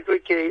an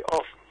aggregate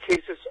of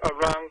cases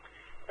around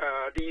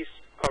these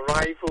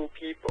arrival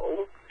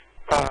people,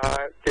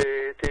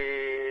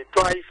 the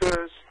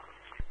drivers,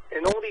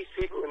 and all these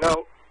people.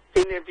 Now,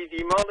 in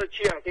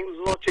epidemiology, I think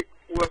logic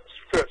works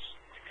first.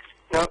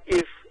 Now,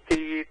 if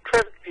the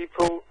traffic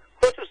people,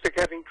 not just the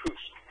cabin crews,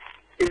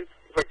 if,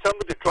 for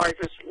example, the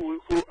drivers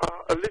who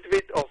are a little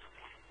bit of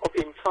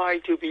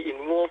implied to be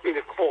involved in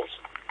the cause,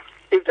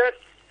 if that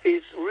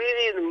is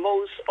really the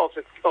most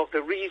of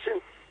the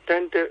reason,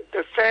 then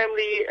the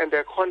family and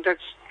their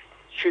contacts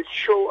should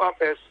show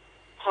up as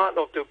part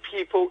of the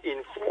people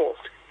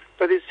involved.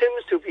 But it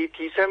seems to be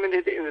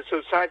disseminated in the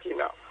society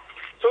now.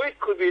 So it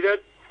could be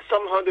that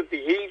somehow the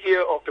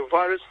behavior of the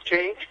virus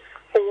changed,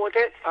 or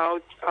that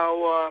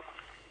our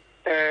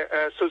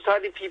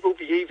society people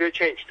behavior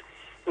changed.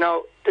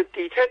 Now, the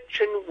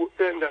detection,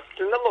 the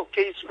number of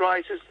cases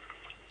rises,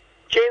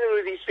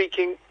 generally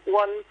speaking,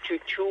 1 to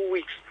 2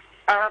 weeks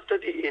after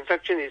the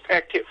infection is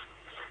active.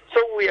 So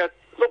we are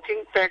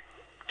looking back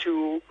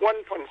to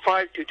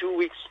 1.5 to 2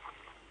 weeks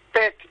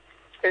back,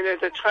 and at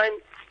the time,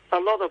 a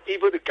lot of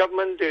people, the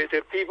government,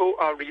 the people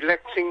are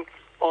relaxing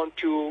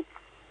onto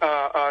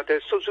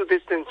the social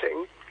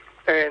distancing,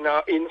 and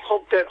in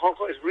hope that Hong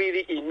Kong is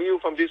really immune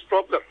from this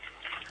problem.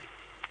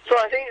 So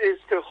I think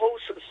it's the whole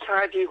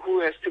society who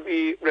has to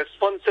be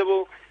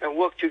responsible and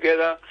work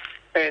together,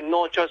 and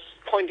not just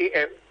pointing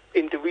at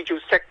individual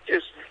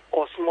sectors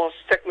or small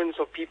segments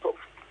of people.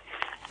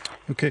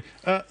 Okay.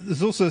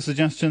 There's also a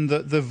suggestion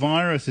that the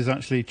virus is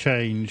actually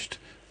changed,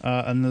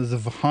 and there's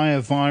a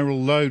higher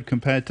viral load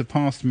compared to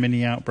past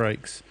mini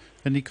outbreaks.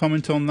 Any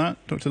comment on that,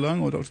 Dr.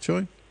 Leung or Dr.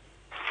 Choi?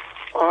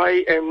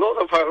 I am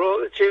not a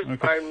virologist.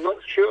 Okay. I'm not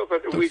sure,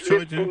 but Dr. we Choi,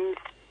 listen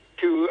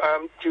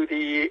to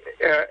the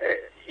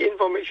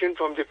information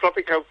from the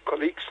public health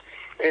colleagues,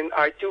 and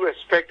I do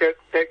expect that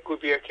that could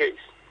be a case.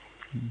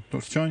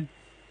 Dr. Choi?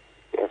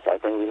 Yes, I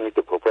think we need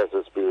the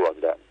professor's view on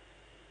that.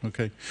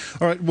 Okay.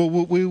 All right. Well,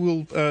 we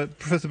will.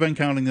 Professor Ben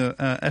Cowling,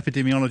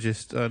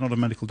 epidemiologist, not a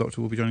medical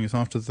doctor, will be joining us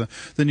after the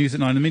news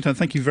at 9. In the meantime,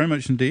 thank you very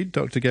much indeed,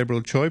 Dr.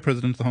 Gabriel Choi,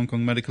 President of the Hong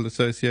Kong Medical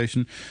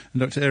Association, and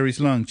Dr. Aries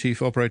Lung,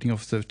 Chief Operating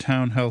Officer of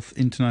Town Health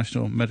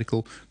International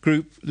Medical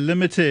Group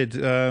Limited.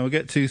 We'll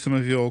get to some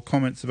of your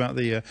comments about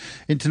the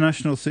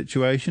international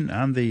situation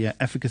and the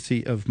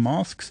efficacy of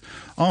masks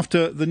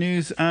after the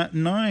news at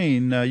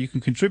 9. You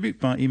can contribute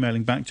by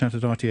emailing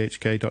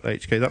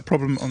backchat@rthk.hk. That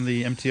problem on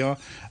the MTR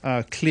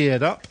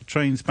cleared up.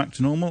 Trains back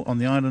to normal on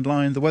the Island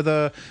Line. The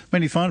weather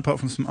mainly fine, apart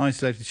from some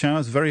isolated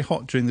showers. Very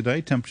hot during the day.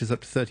 Temperatures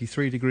up to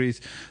 33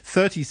 degrees,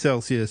 30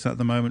 Celsius at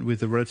the moment, with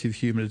the relative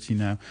humidity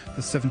now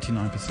at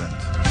 79%.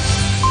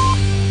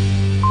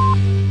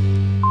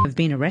 Have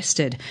been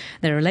arrested.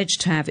 They're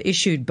alleged to have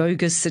issued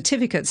bogus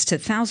certificates to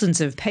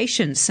thousands of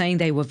patients saying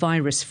they were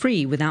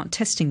virus-free without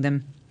testing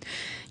them.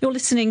 You're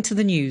listening to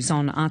the news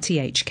on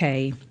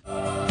RTHK.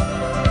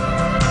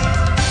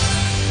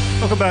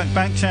 Welcome back.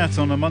 Backchat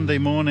on a Monday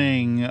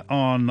morning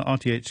on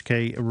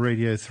RTHK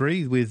Radio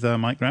 3 with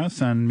Mike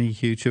Rouse and me,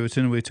 Hugh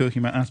Chiverton. We're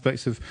talking about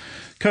aspects of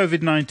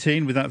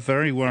Covid-19 with that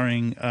very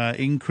worrying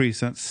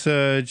increase, that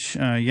surge.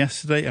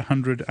 Yesterday,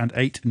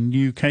 108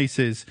 new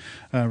cases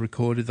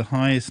recorded, the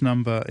highest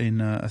number in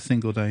a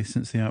single day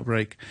since the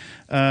outbreak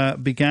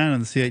began.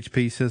 And the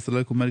CHP says the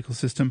local medical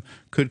system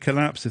could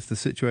collapse if the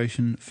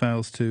situation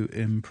fails to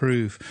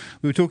improve.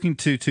 We were talking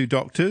to two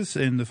doctors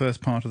in the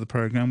first part of the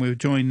programme. We were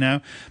joined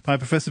now by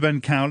Professor Ben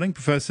Cowling,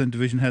 Professor and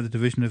Division Head of the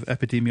Division of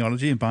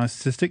Epidemiology and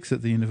Biostatistics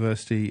at the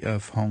University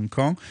of Hong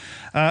Kong.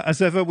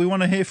 As ever, we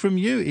want to hear from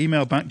you.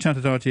 Email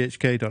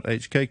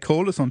backchat@rthk.hk.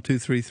 Call us on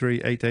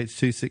 233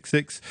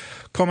 88266.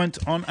 Comment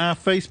on our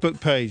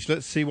Facebook page.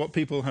 Let's see what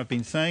people have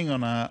been saying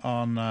on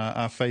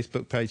our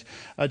Facebook page.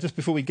 Just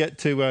before we get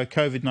to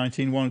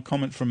COVID-19, one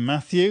comment from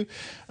Matthew,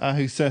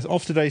 who says,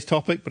 off today's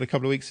topic, but a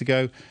couple of weeks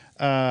ago,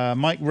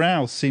 Mike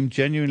Rouse seemed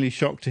genuinely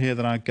shocked to hear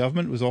that our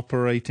government was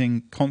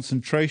operating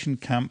concentration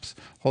camps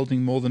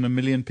holding more than 1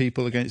 million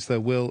people against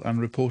their will and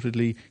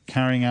reportedly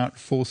carrying out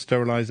forced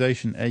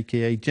sterilisation,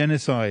 aka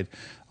genocide,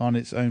 on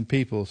its own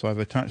people. So I've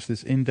attached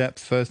this in-depth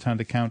first-hand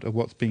account of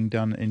what's being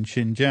done in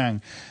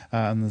Xinjiang.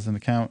 And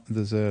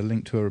there's a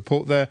link to a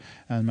report there.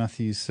 And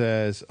Matthew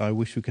says, I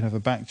wish we could have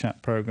a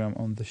Backchat programme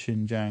on the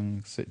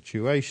Xinjiang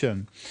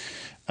situation.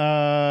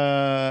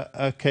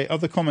 Okay,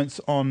 other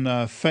comments on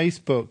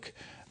Facebook.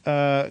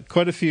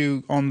 Quite a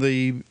few on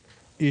the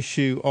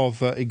issue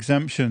of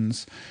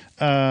exemptions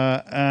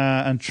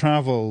and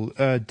travel.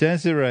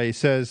 Desiree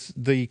says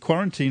the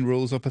quarantine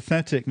rules are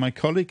pathetic. My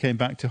colleague came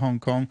back to Hong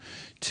Kong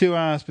 2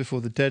 hours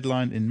before the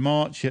deadline in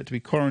March. She had to be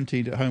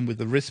quarantined at home with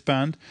the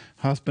wristband.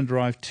 Husband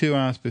arrived 2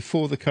 hours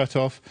before the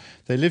cut-off.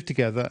 They lived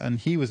together and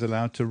he was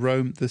allowed to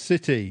roam the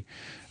city.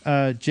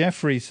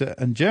 Jeffrey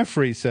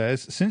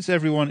says, since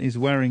everyone is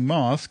wearing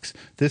masks,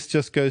 this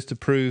just goes to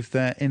prove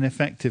their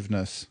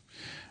ineffectiveness.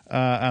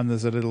 And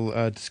there's a little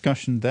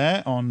discussion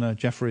there on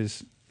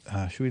Jeffrey's,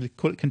 should we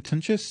call it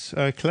contentious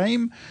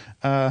claim?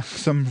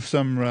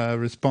 Some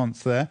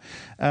response there.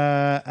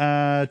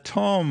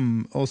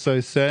 Tom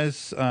also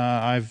says,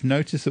 I've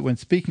noticed that when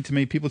speaking to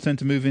me, people tend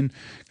to move in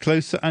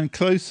closer and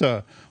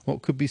closer.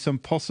 What could be some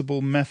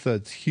possible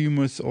methods,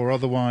 humorous or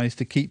otherwise,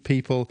 to keep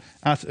people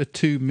at a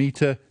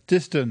 2-metre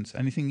distance?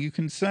 Anything you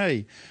can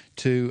say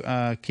to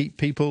keep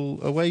people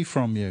away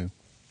from you?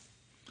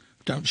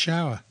 Don't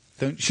shower.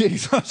 Don't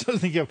cheese. I don't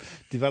think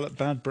you've developed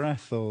bad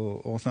breath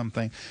or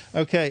something.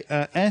 Okay,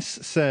 S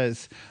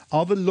says,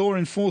 are the law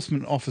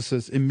enforcement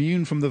officers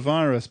immune from the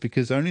virus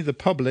because only the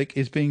public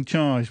is being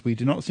charged? We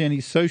do not see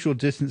any social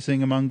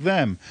distancing among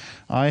them.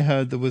 I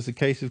heard there was a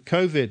case of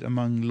COVID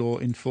among law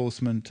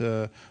enforcement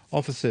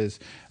officers.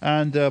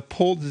 And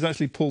Paul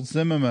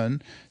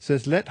Zimmerman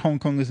says, let Hong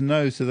Kongers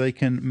know so they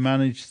can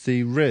manage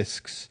the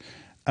risks.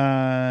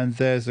 And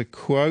there's a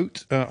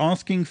quote,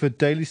 asking for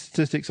daily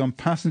statistics on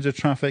passenger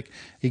traffic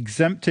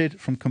exempted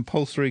from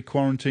compulsory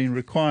quarantine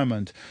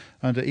requirement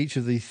under each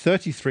of the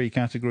 33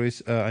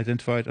 categories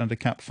identified under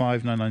Cap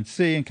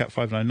 599C and Cap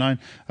 599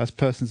 as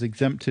persons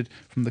exempted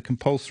from the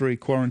compulsory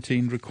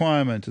quarantine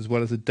requirement, as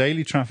well as the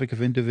daily traffic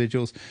of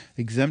individuals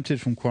exempted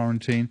from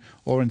quarantine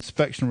or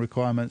inspection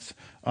requirements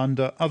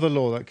under other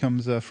law. That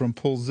comes from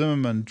Paul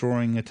Zimmerman,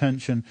 drawing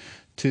attention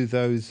to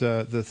those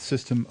the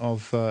system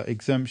of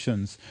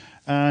exemptions.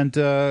 And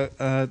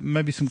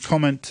maybe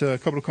a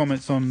couple of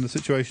comments on the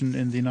situation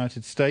in the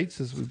United States,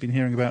 as we've been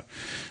hearing about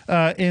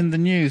in the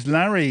news.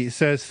 Larry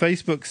says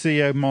Facebook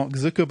CEO Mark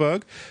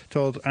Zuckerberg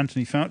told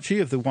Anthony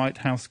Fauci of the White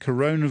House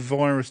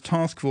Coronavirus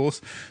Task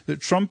Force that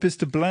Trump is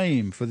to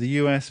blame for the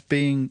US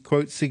being,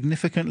 quote,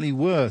 significantly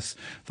worse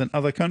than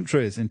other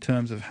countries in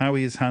terms of how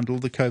he has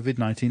handled the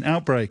COVID-19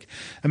 outbreak.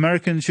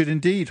 Americans should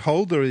indeed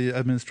hold the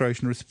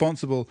administration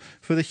responsible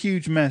for the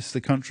huge mess the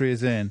country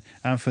is in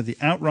and for the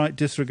outright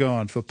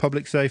disregard for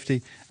public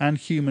safety and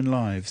human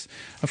lives.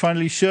 And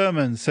finally,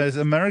 Sherman says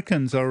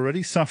Americans are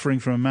already suffering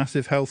from a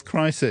massive health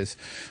crisis.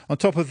 On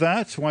top of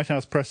that, White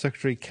House Press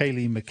Secretary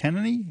Kayleigh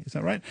McEnany, is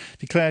that right,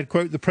 declared,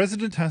 quote, "The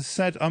President has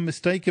said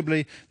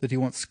unmistakably that he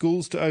wants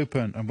schools to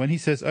open. And when he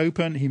says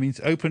open, he means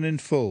open in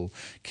full.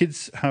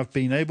 Kids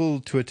been able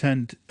to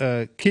attend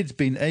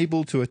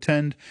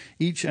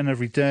each and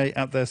every day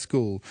at their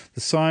school.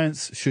 The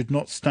science should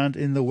not stand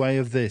in the way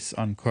of this,"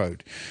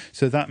 unquote.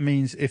 So that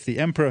means if the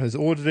Emperor has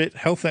ordered it,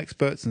 health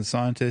experts and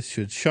scientists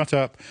should shut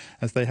up,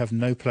 as they have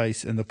no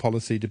place in the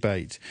policy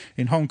debate.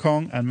 In Hong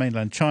Kong and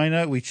mainland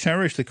China, we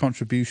cherish the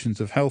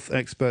contributions of health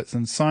experts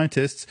and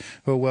scientists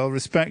who are well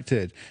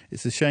respected.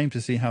 It's a shame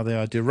to see how they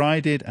are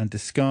derided and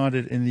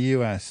discarded in the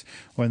US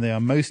when they are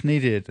most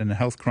needed in a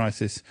health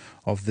crisis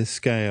of this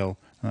scale.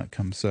 And that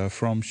comes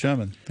from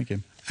Sherman. Thank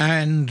you.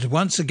 And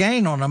once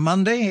again on a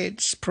Monday,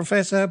 it's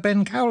Professor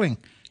Ben Cowling.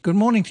 Good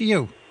morning to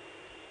you.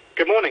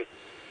 Good morning.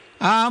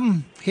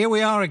 Here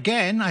we are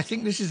again. I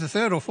think this is the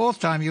third or fourth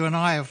time you and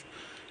I have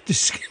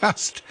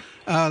discussed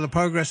the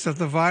progress of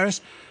the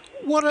virus.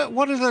 What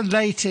are the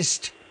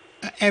latest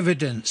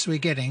evidence we're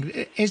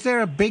getting? Is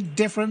there a big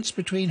difference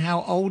between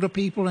how older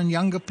people and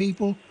younger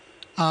people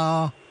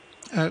are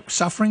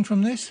suffering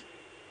from this?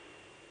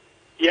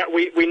 Yeah,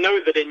 we know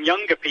that in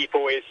younger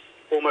people it's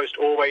almost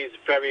always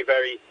very,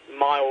 very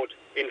mild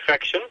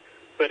infection,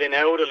 but in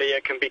elderly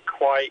it can be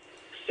quite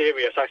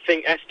serious. I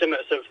think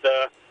estimates of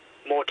the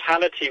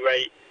mortality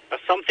rate are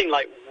something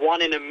like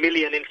 1 in a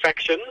million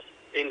infections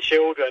in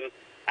children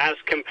as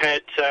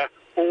compared to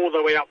all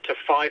the way up to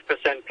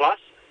 5% plus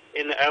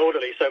in the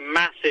elderly. So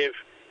massive,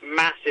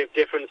 massive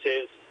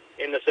differences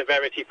in the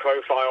severity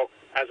profile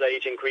as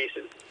age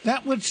increases.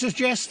 That would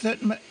suggest that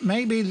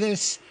maybe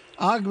this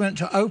argument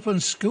to open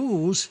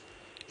schools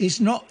is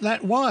not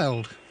that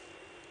wild.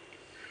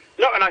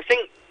 No, and I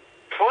think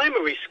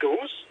primary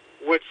schools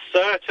would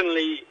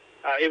certainly,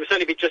 it would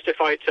certainly be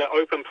justified to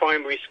open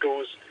primary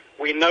schools.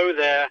 We know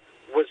there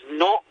was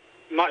not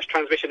much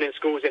transmission in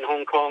schools in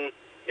Hong Kong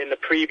in the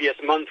previous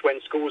month when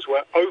schools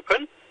were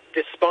open,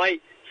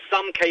 despite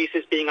some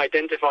cases being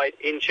identified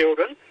in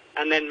children,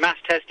 and then mass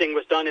testing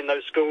was done in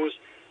those schools.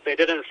 They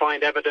didn't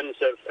find evidence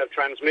of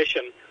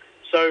transmission.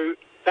 So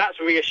that's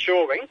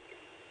reassuring.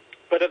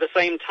 But at the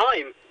same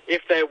time,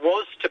 if there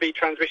was to be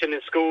transmission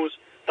in schools,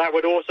 that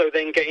would also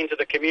then get into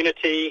the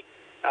community.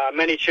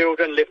 Many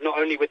children live not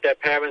only with their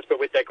parents, but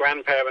with their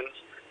grandparents.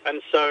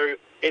 And so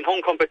in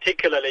Hong Kong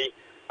particularly,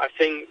 I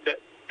think that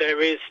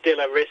there is still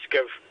a risk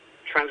of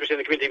transmission in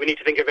the community. We need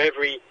to think of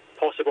every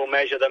possible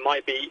measure that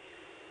might be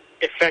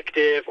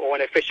effective or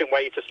an efficient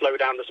way to slow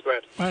down the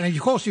spread. And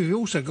of course, you've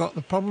also got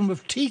the problem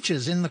of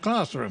teachers in the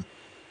classroom,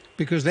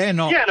 because they're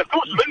not... Yeah, and of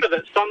course, remember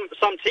that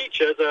some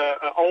teachers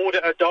are older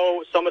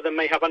adults, some of them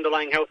may have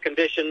underlying health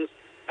conditions,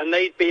 and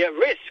they'd be at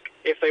risk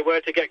if they were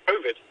to get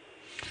COVID.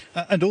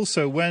 And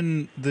also,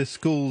 when the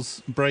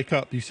schools break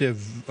up, you see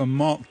a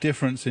marked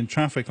difference in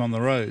traffic on the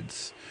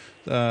roads.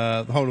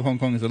 The whole of Hong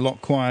Kong is a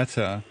lot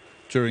quieter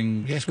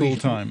during school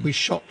time. We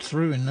shot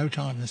through in no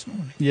time this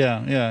morning.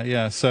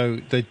 Yeah. So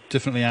they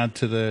definitely add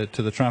to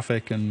the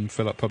traffic and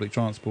fill up public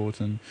transport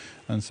and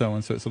so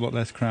on. So it's a lot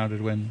less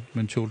crowded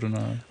when children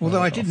are.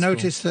 Although I did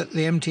notice that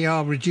the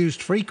MTR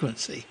reduced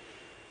frequency,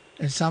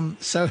 and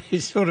so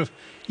it's sort of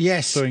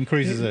yes. So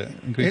increases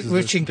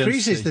which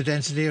increases the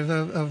density of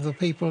the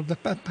people, the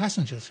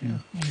passengers.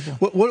 Yeah.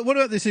 What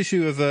about this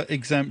issue of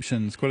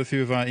exemptions? Quite a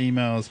few of our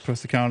emails,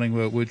 Professor Cowling,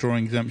 were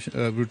drawing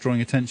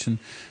attention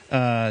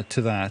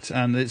to that,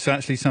 and it's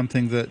actually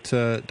something that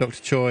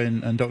Dr. Choi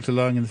and Dr.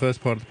 Leung in the first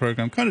part of the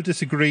programme kind of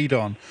disagreed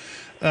on.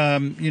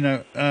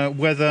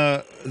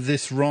 Whether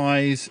this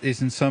rise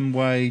is in some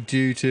way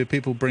due to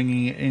people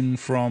bringing it in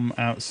from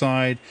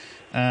outside,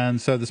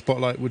 and so the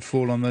spotlight would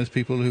fall on those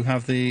people who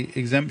have the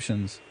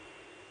exemptions.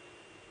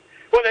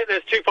 Well,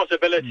 there's two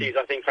possibilities,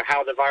 I think, for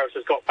how the virus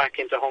has got back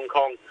into Hong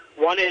Kong.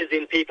 One is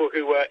in people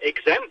who were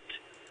exempt,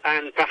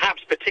 and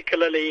perhaps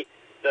particularly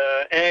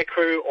the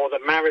aircrew or the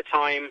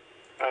maritime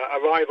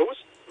arrivals,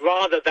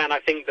 rather than, I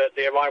think, that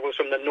the arrivals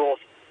from the north,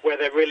 where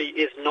there really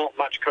is not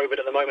much COVID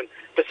at the moment.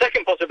 The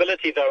second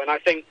possibility, though, and I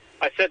think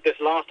I said this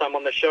last time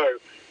on the show,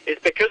 is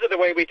because of the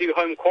way we do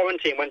home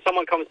quarantine. When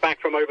someone comes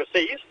back from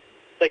overseas,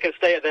 they can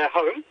stay at their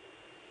home.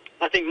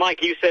 I think,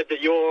 Mike, you said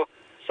that your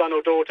son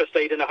or daughter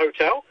stayed in a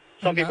hotel.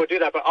 Some people do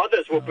that, but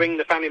others will bring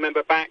the family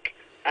member back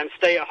and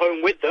stay at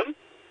home with them,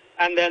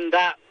 and then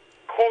that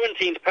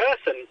quarantined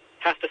person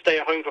has to stay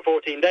at home for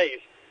 14 days.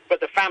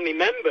 But the family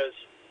members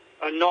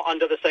are not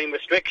under the same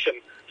restriction.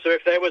 So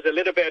if there was a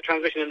little bit of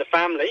transmission in the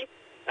family,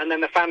 and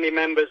then the family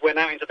members went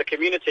out into the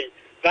community,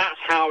 that's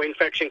how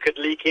infection could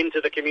leak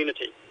into the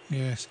community.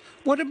 Yes.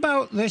 What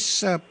about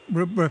this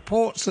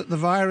reports that the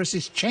virus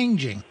is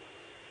changing?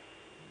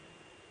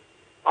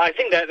 I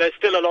think that there's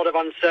still a lot of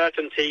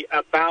uncertainty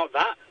about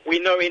that. We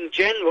know in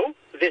general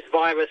this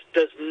virus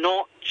does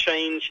not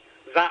change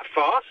that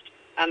fast,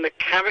 and the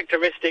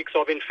characteristics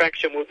of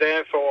infection will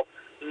therefore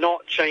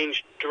not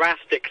change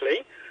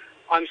drastically.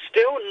 I'm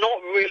still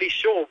not really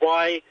sure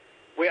why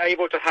we're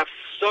able to have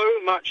so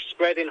much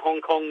spread in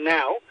Hong Kong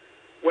now,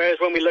 whereas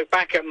when we look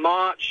back at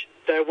March,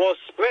 there was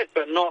spread,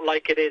 but not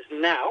like it is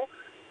now.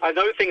 I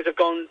know things have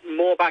gone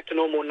more back to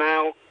normal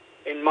now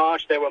in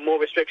March. There were more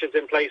restrictions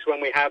in place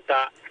when we had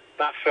that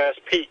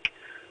first peak.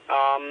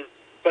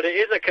 But it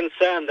is a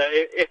concern that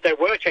if there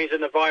were changes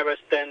in the virus,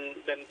 then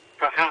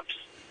perhaps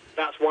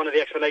that's one of the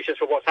explanations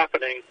for what's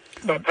happening.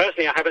 But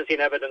personally, I haven't seen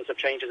evidence of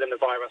changes in the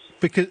virus.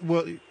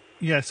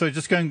 So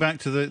just going back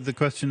to the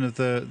question of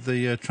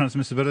the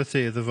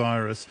transmissibility of the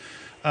virus,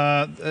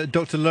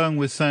 Dr. Leung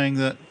was saying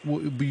that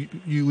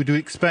you would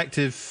expect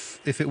if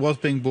it was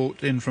being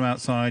brought in from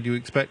outside, you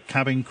expect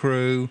cabin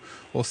crew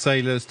or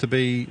sailors to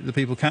be the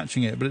people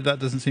catching it, but that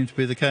doesn't seem to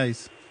be the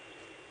case.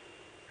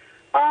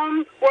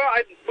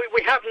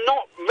 We have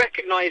not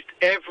recognised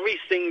every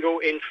single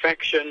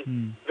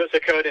infection that's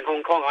occurred in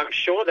Hong Kong. I'm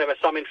sure there are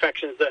some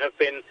infections that have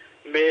been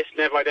missed,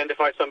 never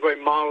identified, some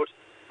very mild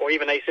or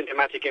even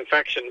asymptomatic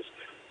infections.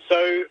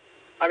 So,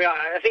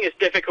 I think it's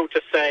difficult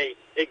to say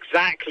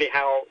exactly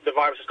how the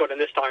virus has gotten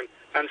this time.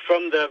 And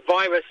from the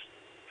virus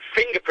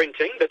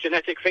fingerprinting, the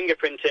genetic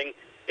fingerprinting,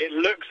 it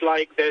looks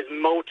like there's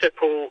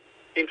multiple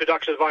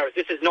introductions of the virus.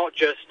 This is not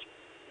just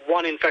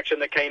one infection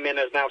that came in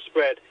has now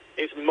spread.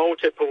 It's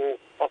multiple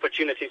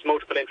opportunities,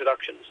 multiple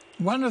introductions.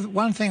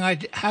 One thing I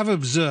have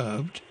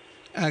observed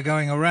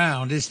going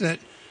around is that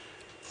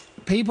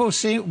people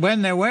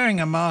when they're wearing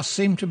a mask,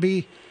 seem to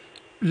be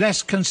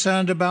less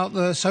concerned about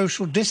the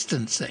social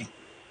distancing.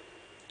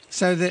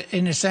 So that,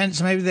 in a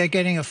sense, maybe they're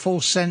getting a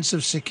false sense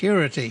of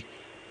security.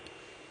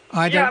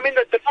 The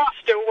mask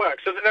still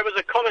works. So there was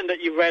a comment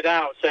that you read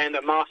out saying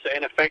that masks are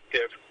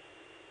ineffective.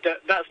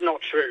 That's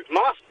not true.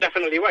 Masks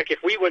definitely work.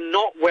 If we were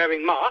not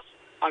wearing masks,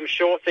 I'm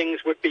sure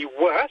things would be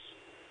worse,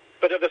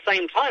 but at the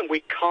same time,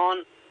 we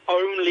can't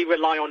only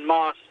rely on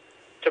masks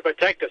to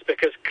protect us,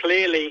 because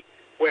clearly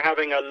we're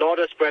having a lot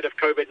of spread of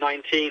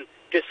COVID-19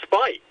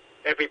 despite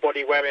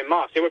everybody wearing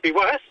masks. It would be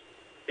worse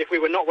if we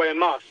were not wearing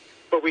masks,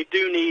 but we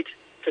do need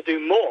to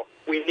do more.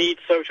 We need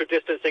social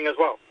distancing as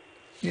well.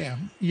 Yeah.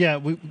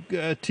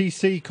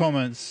 TC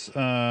comments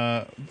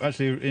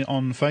actually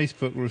on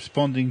Facebook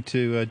responding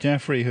to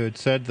Jeffrey, who had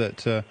said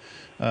that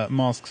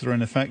masks are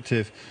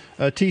ineffective.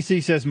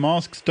 TC says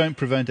masks don't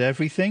prevent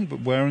everything,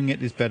 but wearing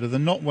it is better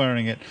than not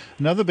wearing it.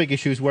 Another big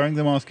issue is wearing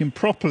the mask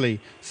improperly,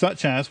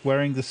 such as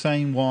wearing the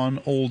same one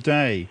all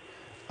day.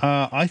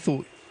 I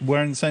thought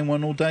wearing the same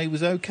one all day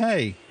was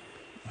okay.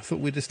 I thought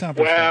we'd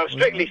established that. Well,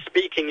 strictly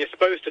speaking, you're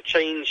supposed to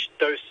change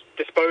those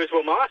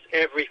disposable masks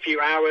every few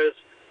hours,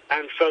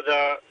 and for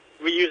the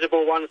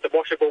reusable ones, the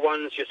washable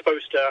ones, you're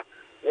supposed to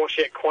wash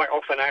it quite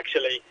often,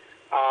 actually.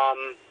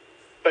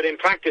 But in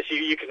practice,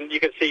 you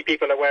can see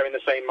people are wearing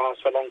the same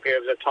mask for long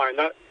periods of time.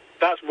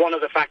 That's one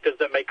of the factors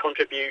that may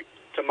contribute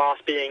to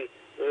masks being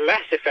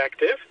less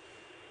effective,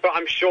 but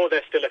I'm sure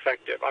they're still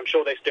effective. I'm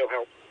sure they still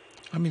help.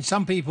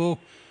 Some people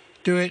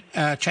do it,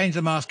 change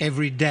the mask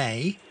every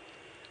day.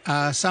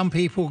 Some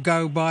people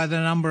go by the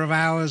number of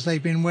hours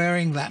they've been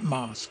wearing that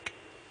mask.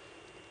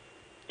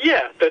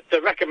 Yeah,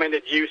 the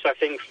recommended use, I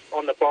think,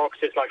 on the box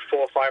is like 4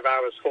 or 5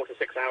 hours, 4 to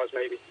 6 hours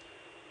maybe.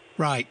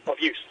 Right. Of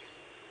use.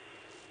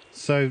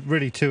 So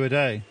really 2 a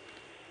day?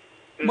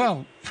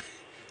 Well,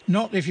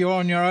 not if you're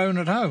on your own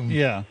at home.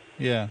 Yeah.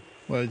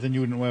 Well, then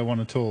you wouldn't wear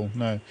one at all,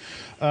 no.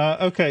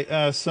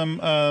 Some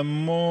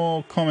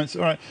more comments.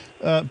 All right.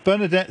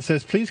 Bernadette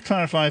says, please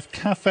clarify if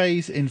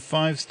cafes in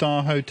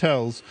 5-star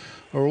hotels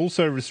are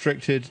also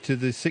restricted to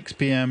the 6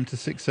 p.m. to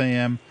 6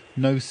 a.m.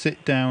 no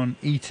sit-down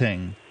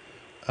eating,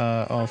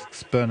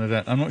 asks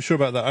Bernadette. I'm not sure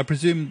about that. I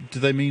presume, do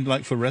they mean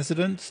like for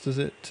residents? Does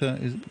it?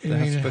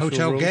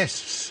 Hotel rules?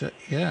 Guests,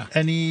 yeah.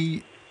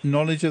 Any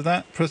knowledge of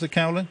that, Professor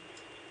Cowling?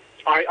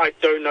 I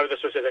don't know the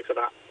specifics of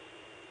that.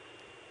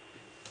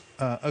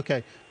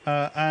 Okay.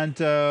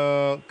 And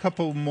a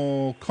couple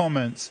more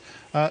comments.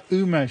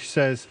 Umesh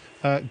says,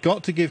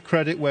 got to give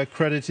credit where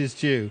credit is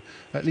due.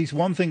 At least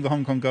one thing the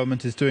Hong Kong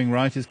government is doing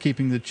right is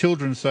keeping the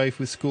children safe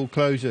with school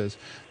closures.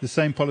 The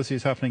same policy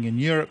is happening in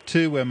Europe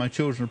too, where my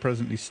children are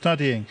presently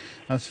studying.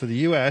 As for the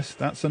US,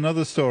 that's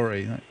another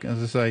story. That,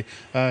 as I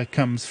say,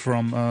 comes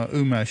from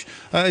Umesh.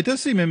 It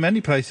does seem in many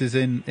places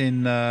in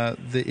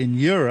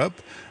Europe,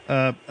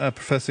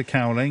 Professor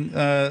Cowling,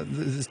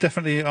 it's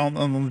definitely on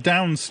the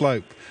down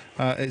slope.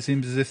 It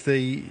seems as if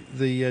the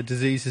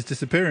disease is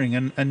disappearing,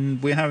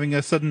 and we're having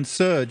a sudden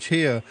surge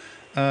here.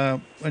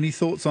 Any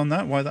thoughts on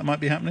that, why that might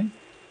be happening?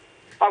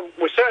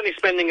 We're certainly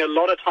spending a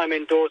lot of time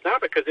indoors now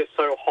because it's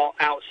so hot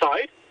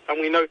outside, and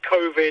we know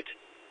COVID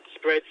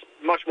spreads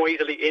much more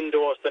easily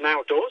indoors than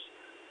outdoors.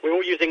 We're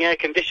all using air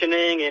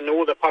conditioning in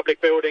all the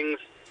public buildings,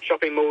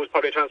 shopping malls,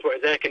 public transport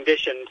is air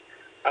conditioned,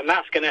 and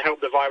that's going to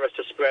help the virus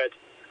to spread.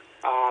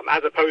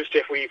 As opposed to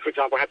if we, for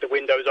example, had the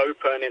windows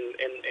open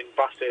in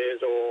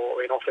buses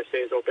or in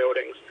offices or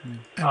buildings.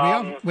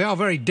 And we are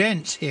very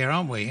dense here,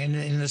 aren't we,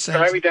 in the sense?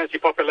 Very densely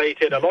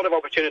populated, a lot of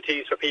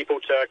opportunities for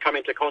people to come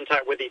into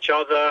contact with each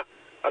other,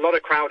 a lot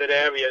of crowded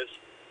areas.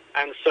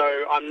 And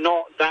so I'm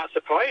not that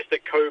surprised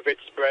that COVID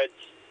spreads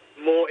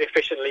more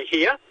efficiently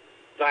here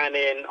than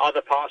in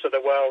other parts of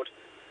the world.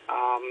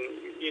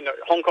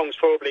 Hong Kong's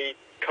probably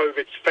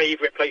COVID's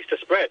favourite place to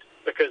spread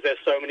because there's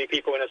so many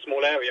people in a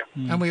small area.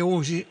 And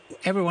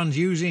everyone's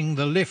using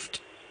the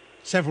lift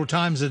several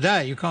times a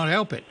day. You can't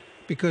help it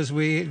because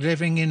we're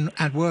living in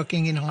and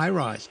working in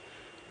high-rise,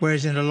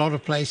 whereas in a lot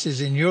of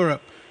places in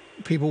Europe,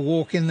 people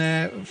walk in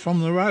there from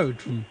the road,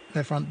 from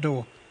their front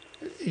door.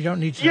 You don't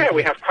need to... Yeah,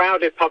 we have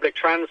crowded public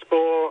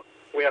transport,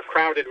 we have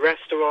crowded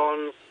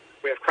restaurants,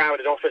 we have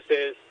crowded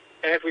offices.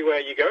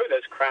 Everywhere you go,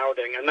 there's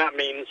crowding, and that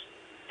means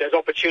there's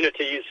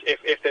opportunities.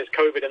 If there's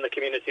COVID in the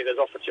community, there's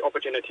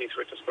opportunities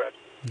for it to spread.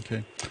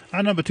 Okay.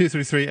 Our number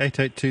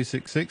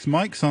 233-88266.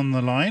 Mike's on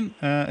the line.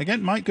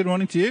 Again, Mike, good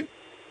morning to you.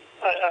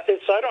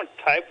 I don't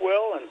type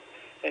well,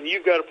 and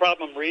you've got a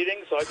problem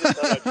reading, so I just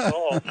thought I'd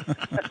call.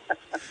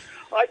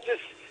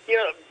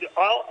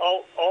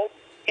 I'll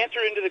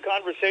enter into the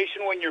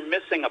conversation when you're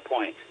missing a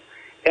point.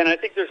 And I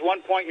think there's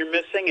one point you're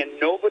missing, and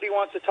nobody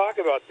wants to talk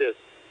about this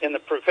in the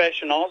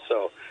profession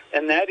also,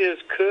 and that is,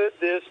 could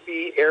this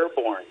be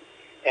airborne?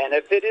 And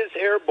if it is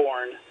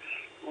airborne,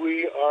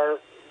 we are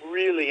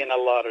really in a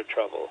lot of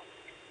trouble.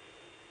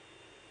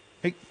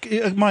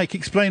 Mike,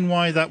 explain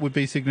why that would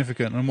be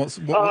significant and what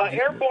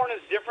airborne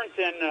is different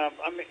than.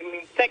 I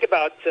mean, think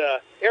about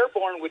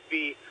airborne would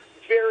be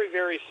very,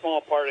 very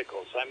small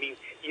particles. I mean,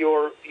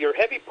 your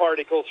heavy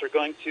particles are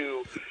going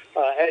to,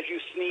 as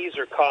you sneeze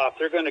or cough,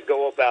 they're going to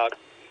go about,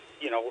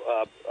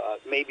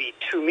 maybe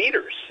 2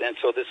 meters, and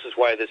so this is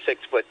why the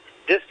 6-foot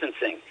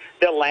distancing.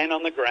 They'll land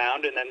on the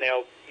ground, and then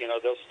they'll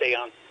stay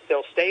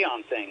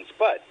on things.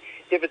 But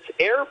if it's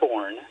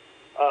airborne,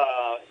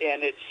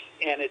 and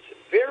it's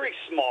very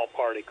small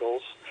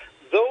particles,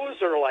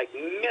 those are like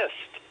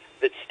mist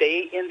that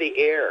stay in the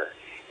air,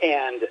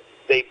 and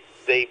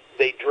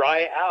they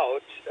dry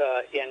out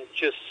in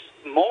just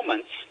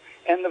moments,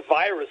 and the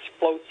virus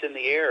floats in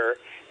the air,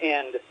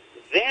 and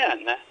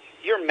then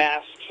your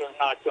masks are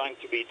not going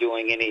to be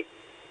doing any.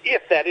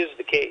 If that is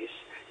the case,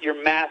 your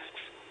masks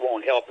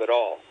won't help at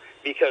all,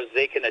 because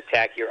they can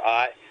attack your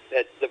eye.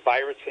 That the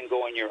virus can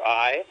go in your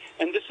eye,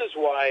 and this is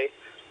why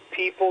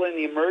people in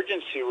the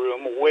emergency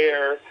room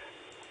wear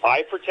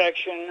eye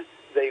protection.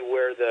 They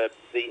wear the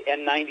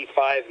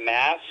N95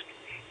 mask,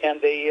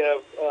 and they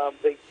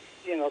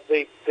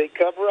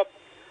cover up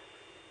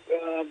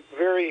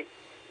very.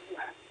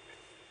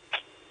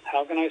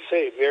 How can I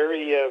say?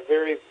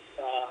 Very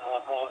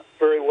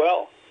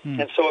well.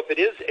 And so if it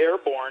is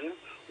airborne,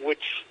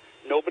 which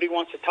nobody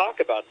wants to talk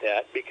about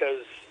that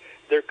because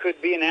there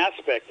could be an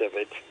aspect of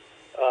it.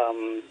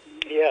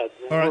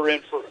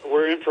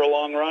 We're in for a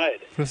long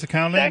ride. Professor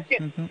Cowling?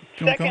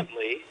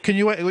 Secondly, can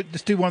you wait?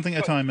 Just do one thing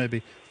at a time,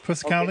 maybe.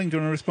 Professor Cowling, do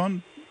you want to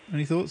respond?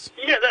 Any thoughts?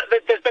 Yeah,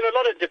 there's been a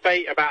lot of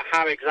debate about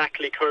how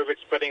exactly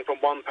COVID's spreading from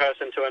one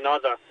person to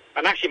another.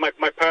 And actually,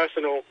 my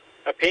personal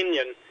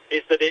opinion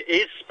is that it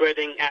is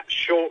spreading at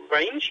short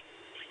range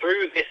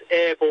through this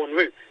airborne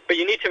route. But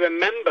you need to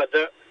remember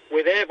that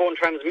with airborne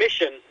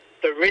transmission,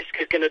 the risk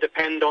is going to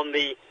depend on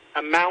the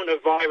amount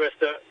of virus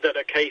that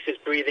a case is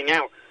breathing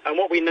out. And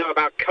what we know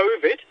about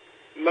COVID,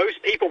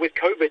 most people with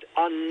COVID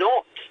are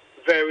not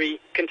very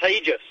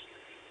contagious.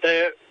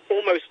 They're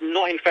almost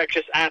not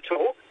infectious at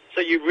all.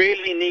 So you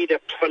really need a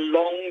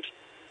prolonged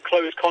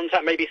close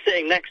contact, maybe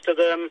sitting next to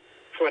them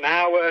for an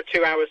hour,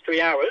 2 hours,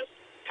 3 hours,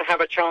 to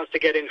have a chance to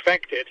get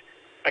infected.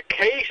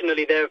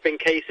 Occasionally there have been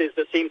cases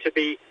that seem to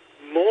be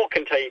more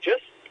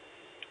contagious.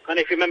 And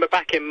if you remember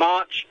back in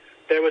March,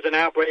 there was an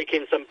outbreak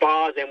in some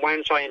bars in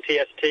Wan Chai and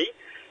TST.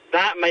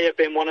 That may have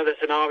been one of the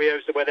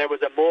scenarios where there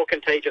was a more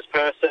contagious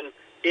person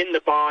in the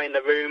bar, in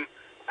the room,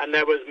 and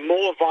there was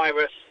more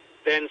virus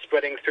then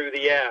spreading through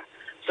the air.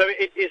 So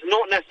it is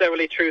not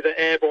necessarily true that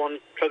airborne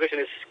transmission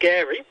is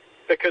scary,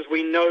 because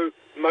we know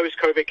most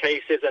COVID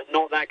cases are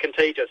not that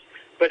contagious.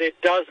 But it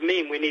does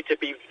mean we need to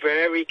be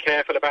very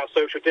careful about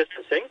social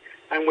distancing,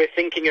 and we're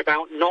thinking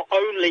about not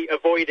only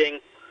avoiding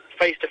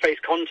face-to-face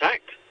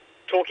contact,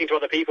 talking to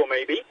other people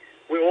maybe,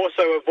 we're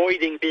also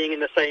avoiding being in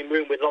the same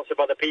room with lots of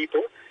other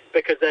people,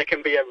 because there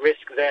can be a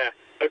risk there.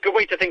 A good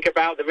way to think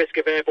about the risk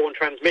of airborne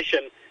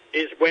transmission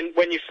is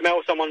when you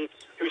smell someone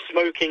who's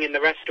smoking in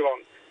the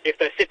restaurant. If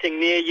they're sitting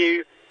near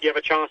you, you have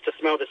a chance to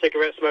smell the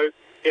cigarette smoke.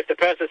 If the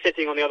person's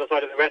sitting on the other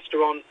side of the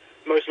restaurant,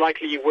 most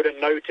likely you wouldn't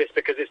notice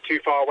because it's too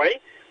far away.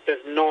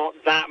 There's not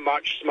that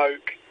much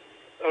smoke,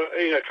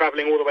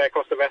 traveling all the way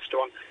across the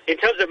restaurant. In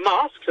terms of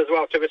masks as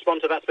well, to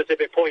respond to that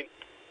specific point,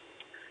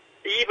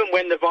 even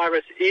when the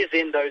virus is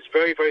in those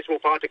very, very small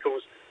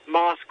particles,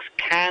 masks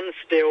can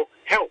still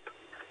help.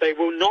 They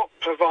will not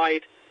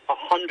provide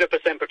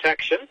 100%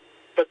 protection,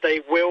 but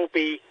they will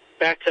be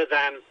better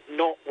than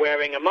not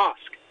wearing a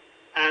mask.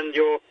 And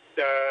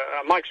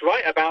Mike's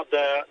right about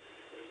the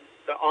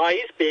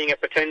eyes being a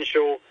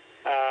potential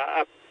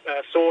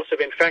source of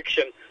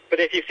infection. But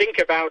if you think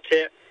about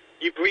it,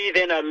 you breathe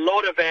in a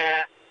lot of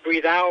air,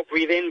 breathe out,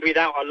 breathe in, breathe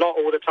out a lot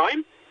all the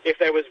time. If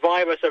there was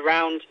virus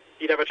around,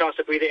 you'd have a chance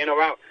to breathe it in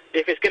or out.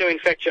 If it's going to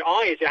infect your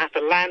eyes, it has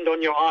to land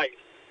on your eyes,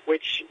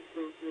 which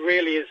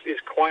really is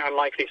quite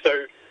unlikely.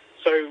 So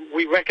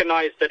we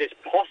recognize that it's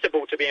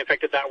possible to be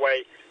infected that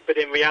way, but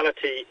in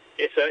reality,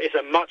 it's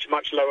a much,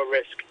 much lower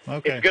risk.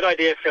 Okay. It's a good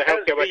idea for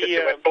healthcare workers to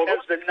wear goggles.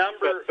 As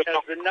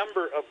the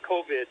number of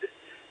COVID,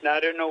 now I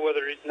don't know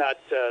whether or not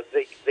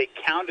they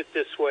count it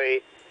this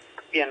way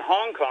in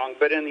Hong Kong,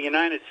 but in the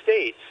United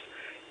States,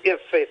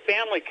 if a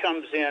family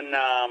comes in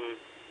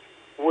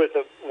with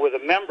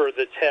a member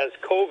that has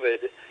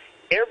COVID,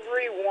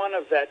 every one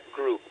of that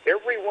group,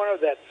 every one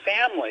of that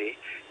family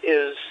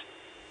is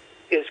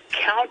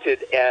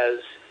counted as,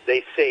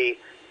 they say,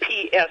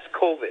 PS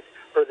COVID,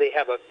 or they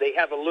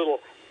have a little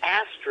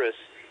asterisk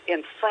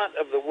in front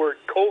of the word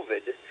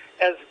COVID,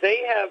 as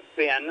they have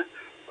been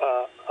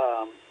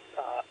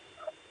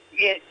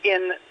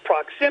in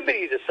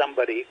proximity to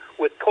somebody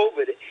with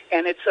COVID,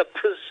 and it's a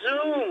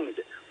presumed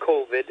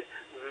COVID.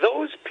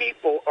 Those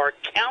people are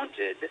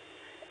counted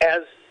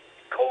as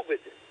COVID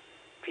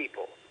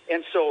people,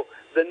 and so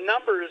the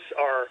numbers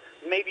are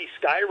maybe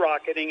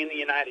skyrocketing in the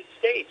United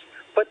States,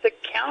 but the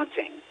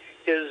counting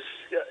is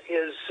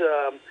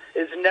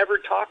never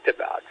talked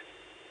about.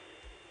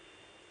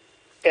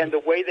 And the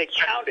way they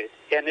count it,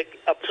 and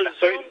a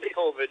presumed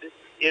COVID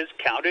is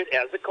counted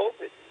as a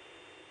COVID.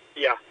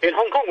 Yeah. In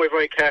Hong Kong, we're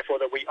very careful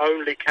that we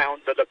only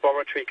count the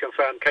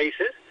laboratory-confirmed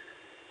cases.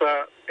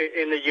 But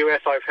in the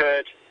U.S., I've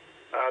heard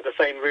the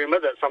same rumor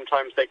that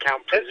sometimes they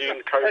count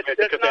presumed COVID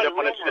because they don't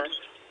want to...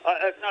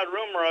 That's not a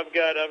rumor. I've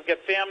got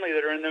family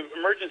that are in the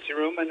emergency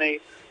room, and they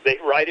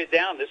write it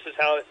down. This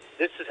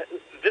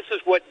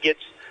is what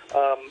gets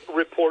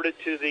reported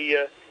to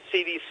the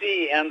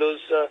CDC and those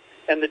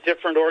and the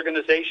different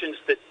organizations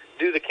that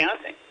do the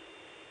counting.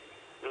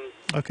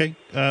 Okay.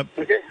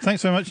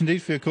 Thanks very much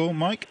indeed for your call,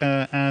 Mike,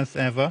 as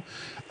ever.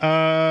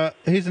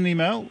 Here's an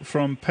email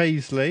from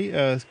Paisley,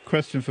 a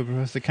question for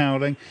Professor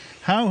Cowling.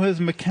 How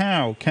has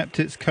Macau kept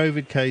its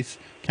COVID case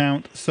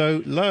count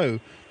so low?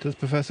 Does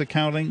Professor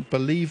Cowling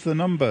believe the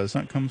numbers?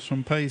 That comes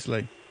from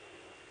Paisley.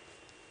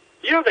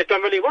 Yeah, they've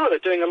done really well. They're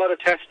doing a lot of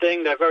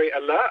testing. They're very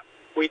alert.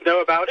 We'd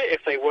know about it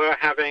if they were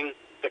having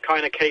the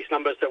kind of case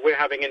numbers that we're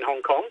having in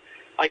Hong Kong.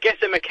 I guess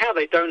in Macau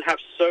they don't have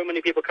so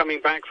many people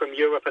coming back from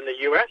Europe and the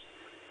US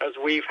as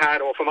we've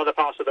had, or from other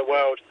parts of the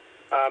world.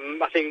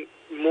 I think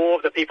more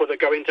of the people that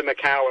go into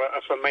Macau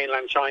are from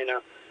mainland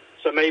China.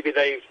 So maybe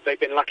they've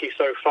been lucky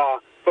so far.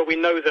 But we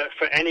know that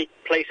for any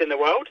place in the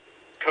world,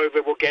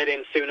 COVID will get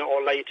in sooner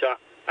or later.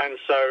 And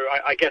so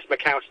I guess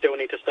Macau still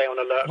need to stay on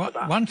alert for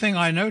that. One thing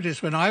I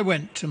noticed when I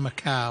went to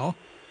Macau,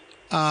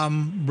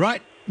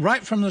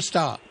 right from the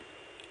start,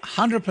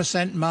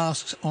 100%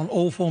 masks on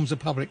all forms of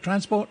public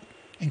transport,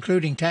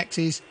 including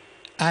taxis,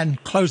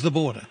 and close the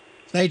border.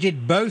 They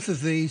did both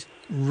of these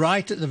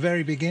right at the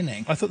very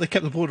beginning. I thought they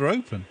kept the border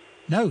open.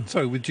 No.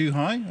 Sorry, with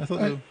Zhuhai? I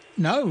thought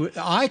no,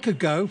 I could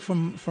go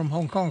from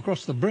Hong Kong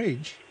across the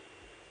bridge.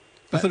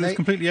 I thought it was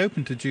completely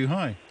open to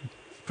Zhuhai.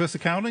 Professor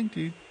Cowling,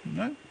 do you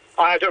know?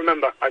 I don't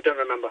remember.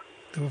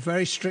 They were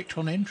very strict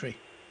on entry.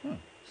 Oh.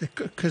 The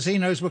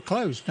casinos were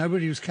closed.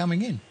 Nobody was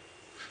coming in.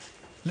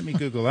 Let me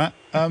Google that.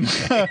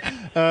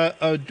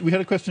 We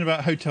had a question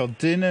about hotel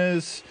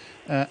dinners.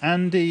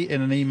 Andy,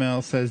 in an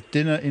email, says,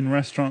 dinner in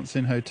restaurants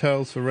in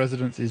hotels for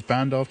residents is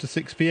banned after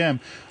 6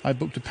 p.m. I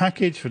booked a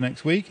package for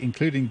next week,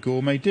 including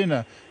gourmet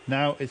dinner.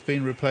 Now it's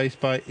been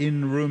replaced by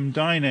in-room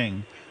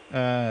dining,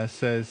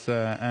 says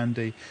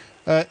Andy.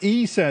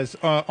 E says,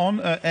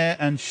 on air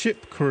and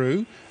ship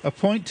crew, a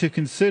point to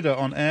consider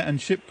on air and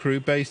ship crew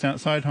based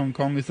outside Hong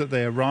Kong is that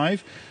they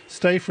arrive,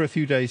 stay for a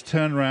few days,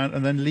 turn around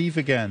and then leave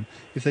again.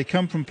 If they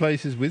come from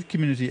places with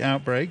community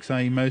outbreaks,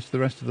 i.e. most of the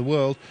rest of the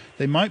world,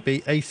 they might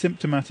be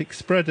asymptomatic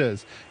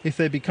spreaders. If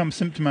they become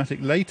symptomatic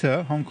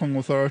later, Hong Kong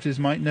authorities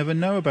might never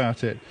know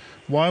about it.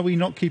 Why are we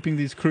not keeping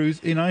these crews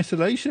in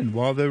isolation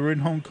while they were in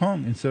Hong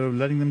Kong instead of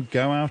letting them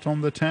go out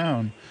on the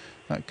town?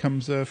 That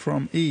comes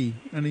from E.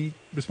 Any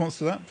response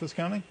to that, Professor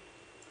Cowling?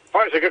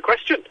 Oh, it's a good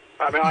question.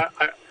 I mean,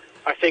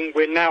 I think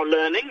we're now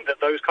learning that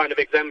those kind of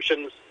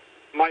exemptions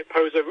might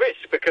pose a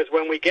risk, because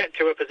when we get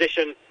to a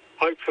position,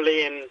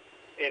 hopefully in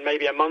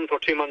maybe a month or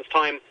 2 months'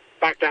 time,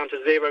 back down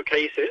to 0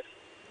 cases,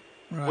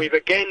 right, we've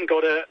again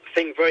got to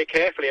think very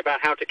carefully about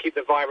how to keep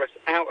the virus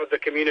out of the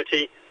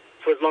community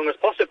for as long as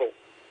possible.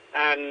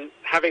 And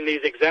having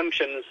these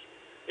exemptions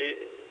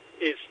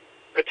is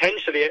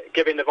potentially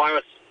giving the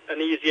virus an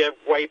easier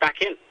way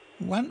back in.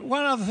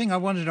 One other thing I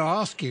wanted to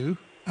ask you,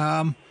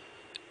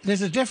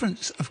 there's a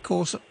difference, of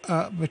course,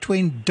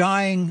 between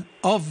dying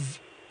of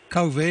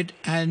COVID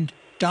and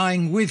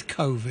dying with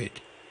COVID.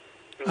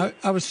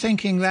 I was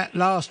thinking that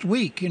last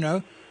week,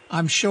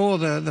 I'm sure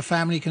the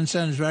family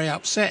concerned is very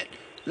upset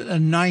that a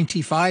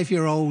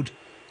 95-year-old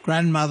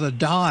grandmother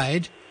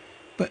died,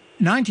 but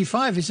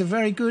 95 is a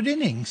very good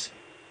innings.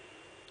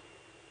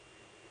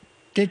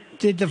 Did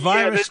the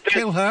virus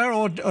kill her,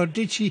 or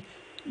did she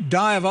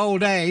die of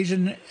old age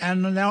and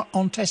now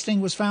on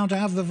testing was found to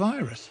have the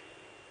virus?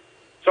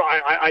 So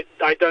I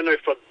don't know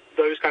for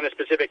those kind of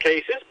specific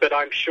cases, but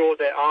I'm sure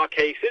there are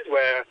cases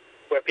where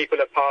people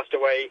have passed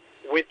away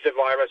with the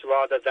virus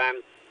rather than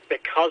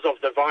because of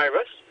the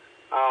virus.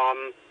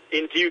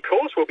 In due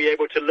course, we'll be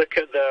able to look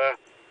at the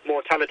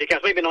mortality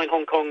counts, maybe not in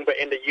Hong Kong, but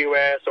in the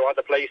US or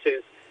other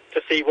places,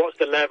 to see what's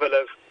the level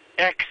of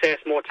excess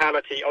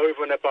mortality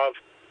over and above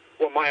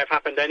what might have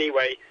happened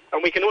anyway.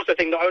 And we can also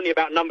think not only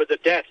about numbers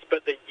of deaths,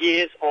 but the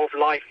years of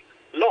life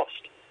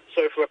lost.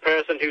 So for a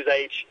person who's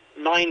age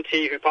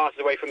 90 who passes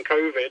away from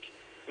COVID,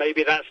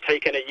 maybe that's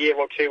taken a year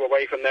or two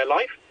away from their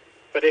life.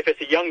 But if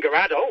it's a younger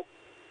adult,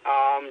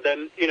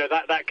 then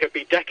that could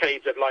be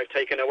decades of life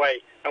taken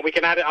away, and we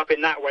can add it up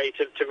in that way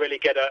to really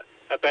get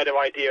a better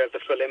idea of the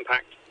full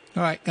impact.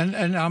 All right,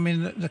 and I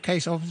mean the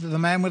case of the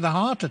man with a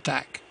heart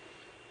attack,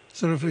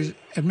 sort of was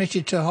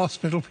admitted to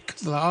hospital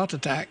because of the heart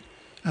attack,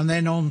 and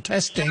then on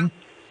testing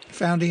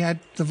found he had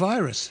the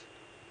virus.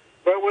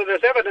 Well,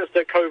 there's evidence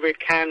that COVID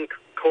can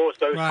cause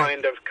those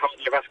kind of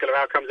cardiovascular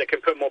outcomes. It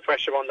can put more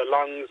pressure on the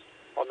lungs,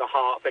 on the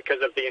heart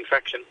because of the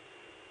infection.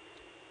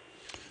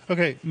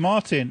 Okay,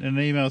 Martin in an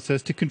email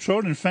says, to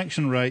control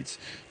infection rates,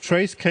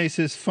 trace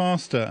cases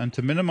faster, and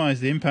to minimise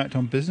the impact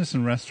on business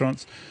and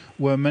restaurants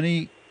where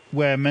many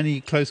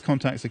close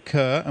contacts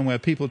occur and where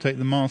people take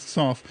the masks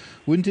off,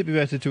 wouldn't it be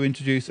better to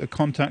introduce a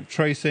contact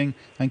tracing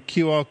and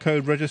QR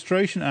code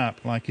registration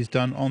app like is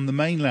done on the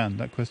mainland?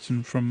 That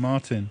question from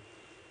Martin.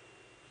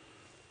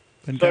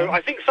 So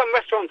I think some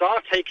restaurants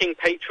are taking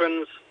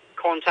patrons'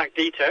 contact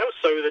details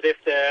so that if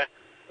there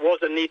was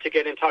a need to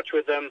get in touch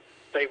with them,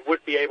 they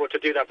would be able to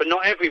do that. But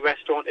not every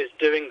restaurant is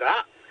doing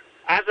that.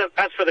 As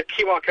for the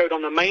QR code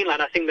on the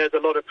mainland, I think there's a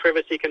lot of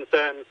privacy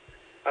concerns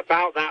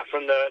about that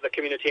from the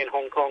community in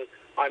Hong Kong.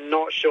 I'm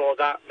not sure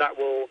that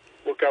will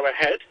go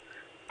ahead.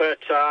 But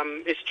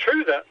it's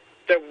true that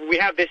we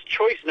have this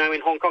choice now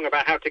in Hong Kong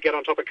about how to get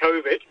on top of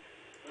COVID.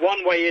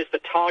 One way is the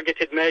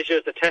targeted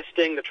measures, the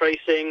testing, the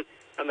tracing,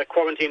 and the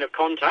quarantine of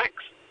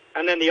contacts.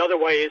 And then the other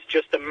way is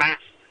just the mass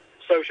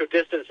social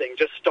distancing,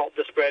 just stop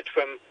the spread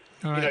from,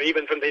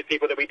 even from the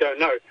people that we don't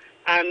know.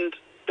 And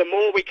the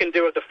more we can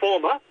do of the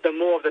former, the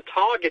more of the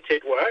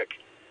targeted work,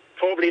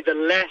 probably the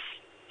less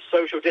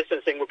social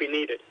distancing will be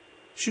needed.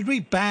 Should we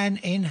ban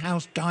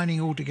in-house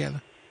dining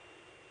altogether?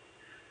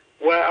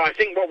 Well, I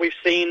think what we've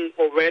seen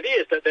already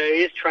is that there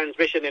is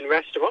transmission in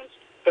restaurants,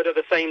 but at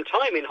the same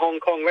time, in Hong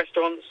Kong,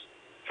 restaurants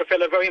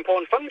fulfill a very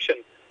important function.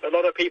 A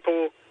lot of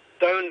people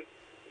don't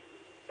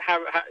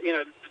have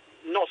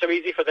not so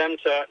easy for them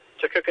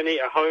to cook and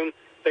eat at home.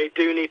 They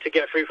do need to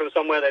get food from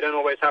somewhere. They don't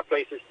always have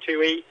places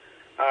to eat.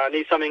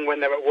 Need something when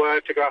they're at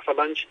work to go out for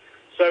lunch.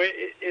 So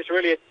it's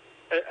really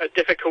a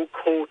difficult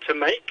call to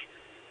make.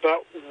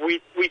 But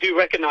we do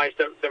recognise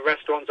that the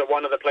restaurants are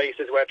one of the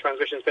places where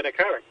transmission's been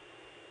occurring.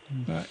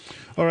 Right.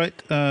 All right,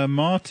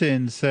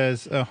 Martin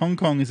says Hong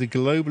Kong is a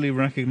globally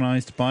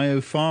recognised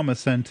biopharma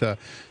centre.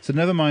 So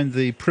never mind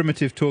the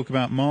primitive talk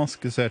about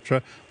masks,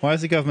 etc. Why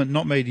has the government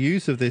not made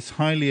use of this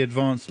highly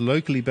advanced,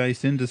 locally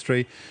based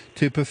industry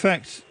to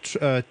perfect,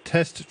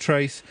 test,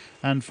 trace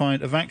and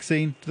find a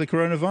vaccine to the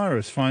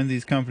coronavirus? Find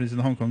these companies in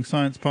the Hong Kong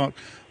Science Park.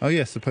 Oh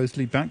yes,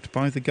 supposedly backed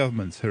by the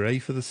governments. Hooray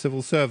for the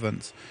civil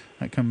servants.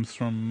 That comes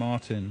from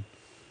Martin.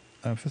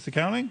 Professor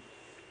Cowling?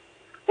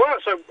 Well,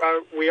 so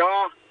we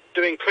are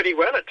doing pretty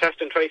well at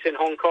test and trace in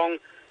Hong Kong.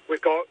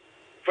 We've got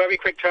very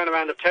quick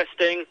turnaround of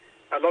testing,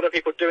 a lot of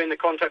people doing the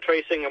contact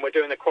tracing, and we're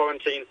doing the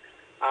quarantine.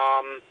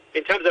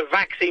 In terms of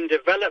vaccine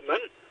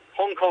development,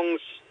 Hong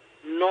Kong's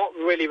not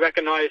really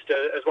recognized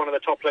as one of the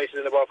top places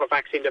in the world for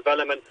vaccine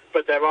development,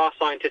 but there are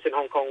scientists in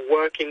Hong Kong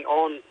working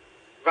on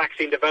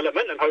vaccine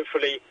development and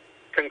hopefully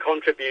can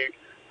contribute.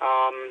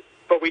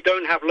 But we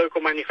don't have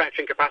local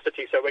manufacturing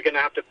capacity, so we're going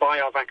to have to buy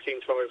our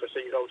vaccines from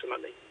overseas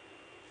ultimately.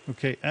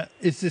 Okay,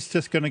 is this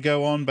just going to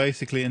go on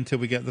basically until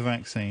we get the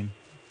vaccine?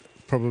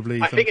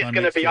 Probably. I think it's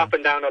going to be up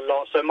and down a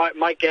lot. So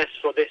my guess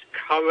for this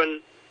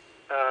current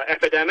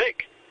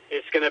epidemic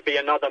is going to be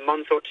another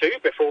month or two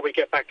before we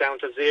get back down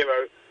to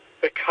zero,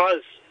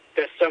 because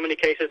there's so many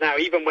cases now.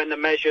 Even when the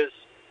measures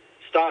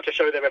start to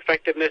show their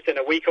effectiveness in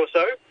a week or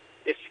so,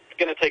 it's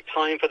going to take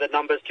time for the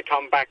numbers to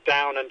come back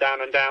down and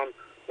down and down,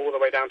 all the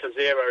way down to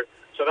zero.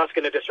 So that's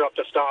going to disrupt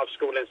the start of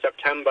school in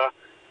September.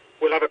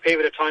 We'll have a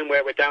period of time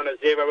where we're down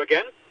at zero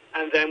again,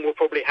 and then we'll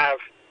probably have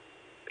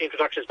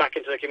introductions back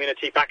into the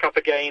community, back up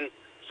again,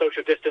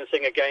 social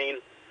distancing again.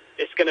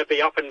 It's going to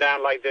be up and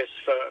down like this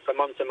for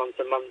months and months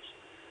and months.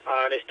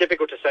 And it's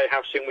difficult to say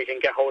how soon we can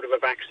get hold of a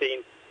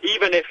vaccine.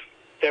 Even if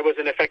there was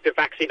an effective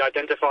vaccine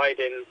identified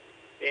in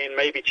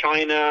maybe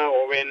China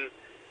or in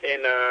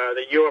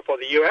the Europe or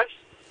the US,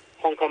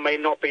 Hong Kong may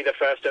not be the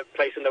first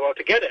place in the world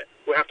to get it.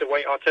 We'll have to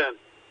wait our turn.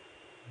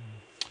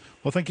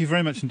 Well, thank you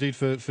very much indeed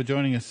for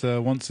joining us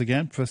once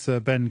again. Professor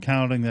Ben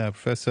Cowling there,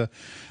 Professor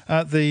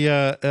at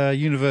the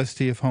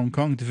University of Hong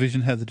Kong, Head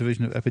of the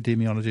Division of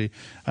Epidemiology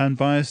and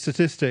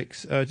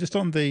Biostatistics. Just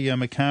on the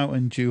Macau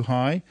and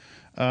Zhuhai,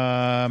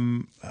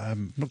 I'm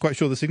not quite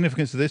sure the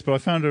significance of this, but I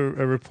found a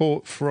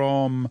report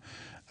from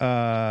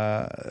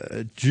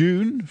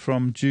June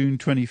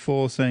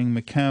 24, saying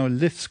Macau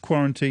lifts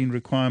quarantine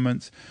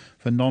requirements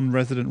for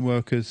non-resident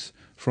workers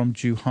from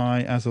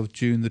Zhuhai as of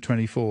June the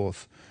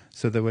 24th.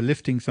 So they were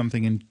lifting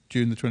something in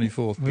June the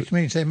 24th. Which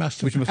means they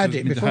must have had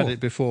it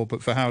before.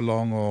 But for how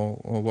long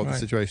or what the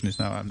situation is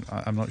now,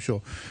 I'm not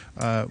sure.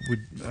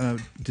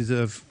 Would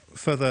deserve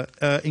further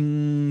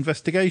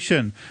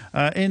investigation.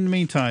 In the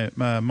meantime,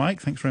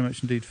 Mike, thanks very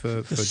much indeed for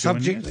joining us. The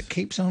subject that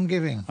keeps on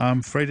giving. I'm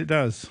afraid it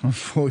does,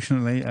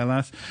 unfortunately,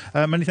 alas.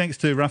 Many thanks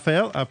to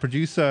Raphael, our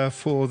producer,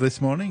 for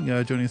this morning,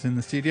 joining us in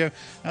the studio.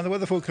 And the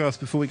weather forecast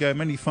before we go,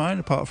 mainly fine,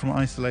 apart from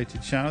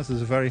isolated showers.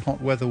 There's a very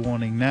hot weather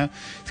warning now.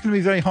 It's going to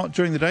be very hot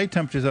during the day,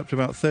 temperatures up to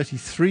about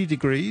 33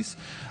 degrees.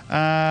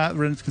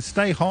 Winds can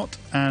stay hot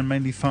and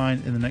mainly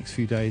fine in the next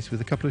few days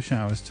with a couple of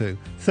showers too.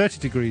 30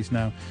 degrees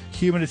now.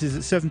 Humidity is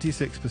at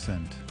 76%.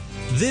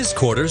 This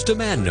quarter's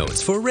demand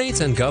notes for rates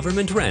and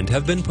government rent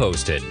have been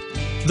posted.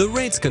 The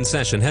rates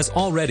concession has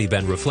already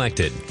been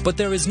reflected, but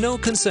there is no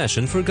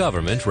concession for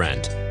government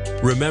rent.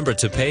 Remember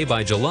to pay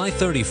by July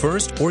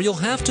 31st or you'll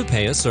have to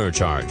pay a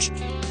surcharge.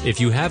 If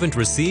you haven't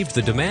received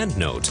the demand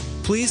note,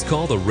 please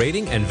call the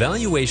Rating and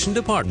Valuation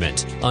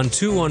Department on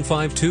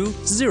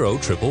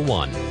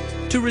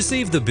 2152-0111. To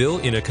receive the bill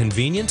in a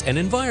convenient and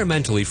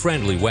environmentally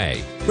friendly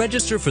way,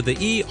 register for the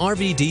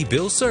eRVD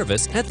bill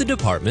service at the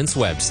department's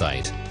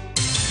website.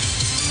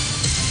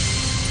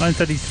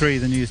 9:33,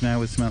 the news now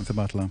with Samantha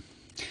Butler.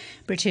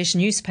 British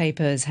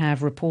newspapers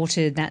have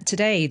reported that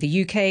today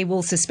the UK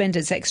will suspend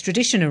its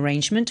extradition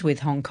arrangement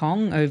with Hong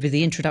Kong over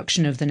the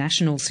introduction of the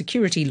national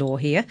security law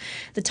here.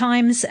 The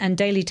Times and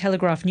Daily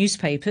Telegraph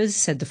newspapers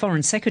said the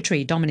Foreign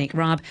Secretary, Dominic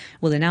Raab,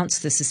 will announce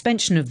the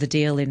suspension of the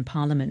deal in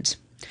Parliament.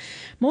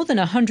 More than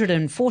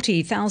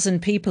 140,000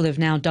 people have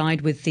now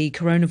died with the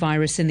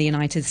coronavirus in the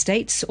United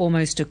States,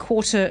 almost a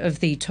quarter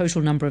of the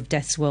total number of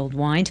deaths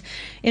worldwide.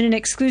 In an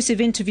exclusive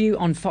interview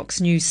on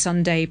Fox News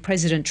Sunday,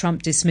 President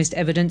Trump dismissed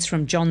evidence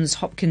from Johns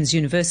Hopkins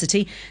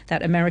University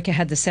that America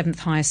had the 7th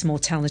highest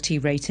mortality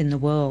rate in the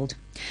world.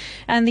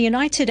 And the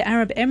United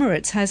Arab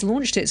Emirates has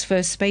launched its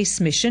first space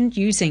mission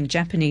using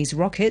Japanese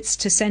rockets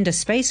to send a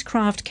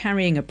spacecraft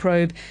carrying a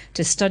probe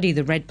to study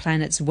the red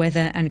planet's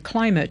weather and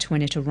climate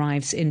when it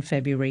arrives in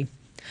February.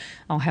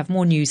 I'll have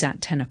more news at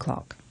 10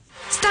 o'clock.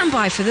 Stand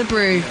by for the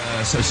brew.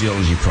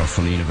 Sociology prof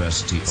from the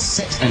university,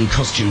 set and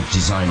costume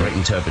designer,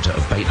 interpreter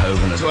of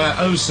Beethoven, to our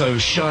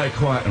oh-so-shy,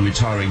 quiet and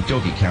retiring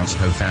doggy counts,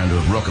 co-founder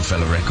of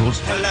Rockefeller Records.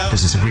 Hello.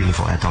 This is really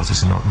for adults,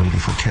 it's not really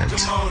for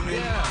kids.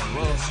 Yeah,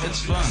 well,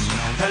 it's fun,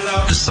 you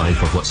know.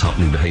 Decipher what's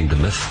happening behind the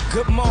myth.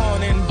 Good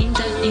morning.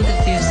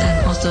 Interviews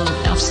and also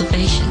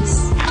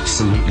observations.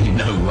 Absolutely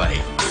no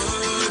way.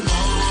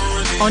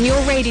 On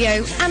your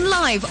radio and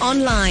live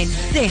online,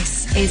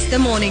 this is The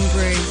Morning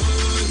Brew.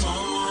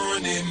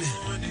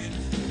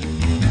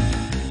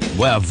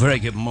 Well, very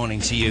good morning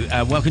to you.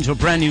 Welcome to a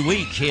brand new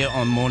week here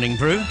on Morning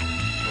Brew.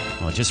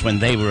 Well, just when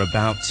they were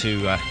about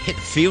to hit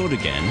the field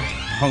again,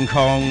 Hong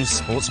Kong's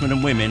sportsmen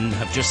and women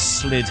have just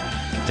slid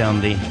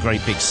down the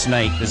great big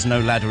snake. There's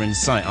no ladder in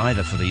sight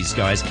either for these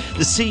guys.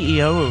 The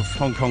CEO of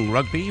Hong Kong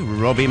Rugby,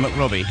 Robbie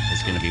McRobbie,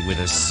 is going to be with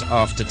us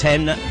after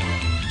 10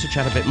 to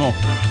chat a bit more.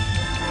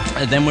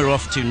 And then we're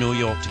off to New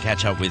York to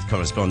catch up with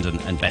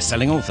correspondent and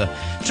best-selling author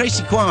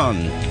Tracy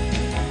Kwan.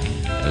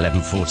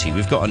 11:40.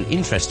 We've got an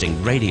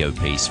interesting radio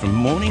piece from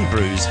Morning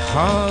Brew's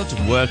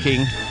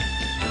hard-working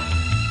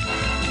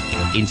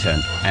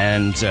intern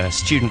and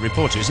student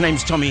reporter. His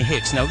name's Tommy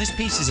Hicks. Now, this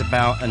piece is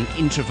about an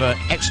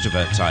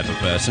introvert-extrovert type of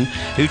person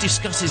who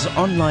discusses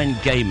online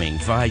gaming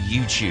via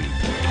YouTube.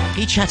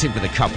 He chatted with a couple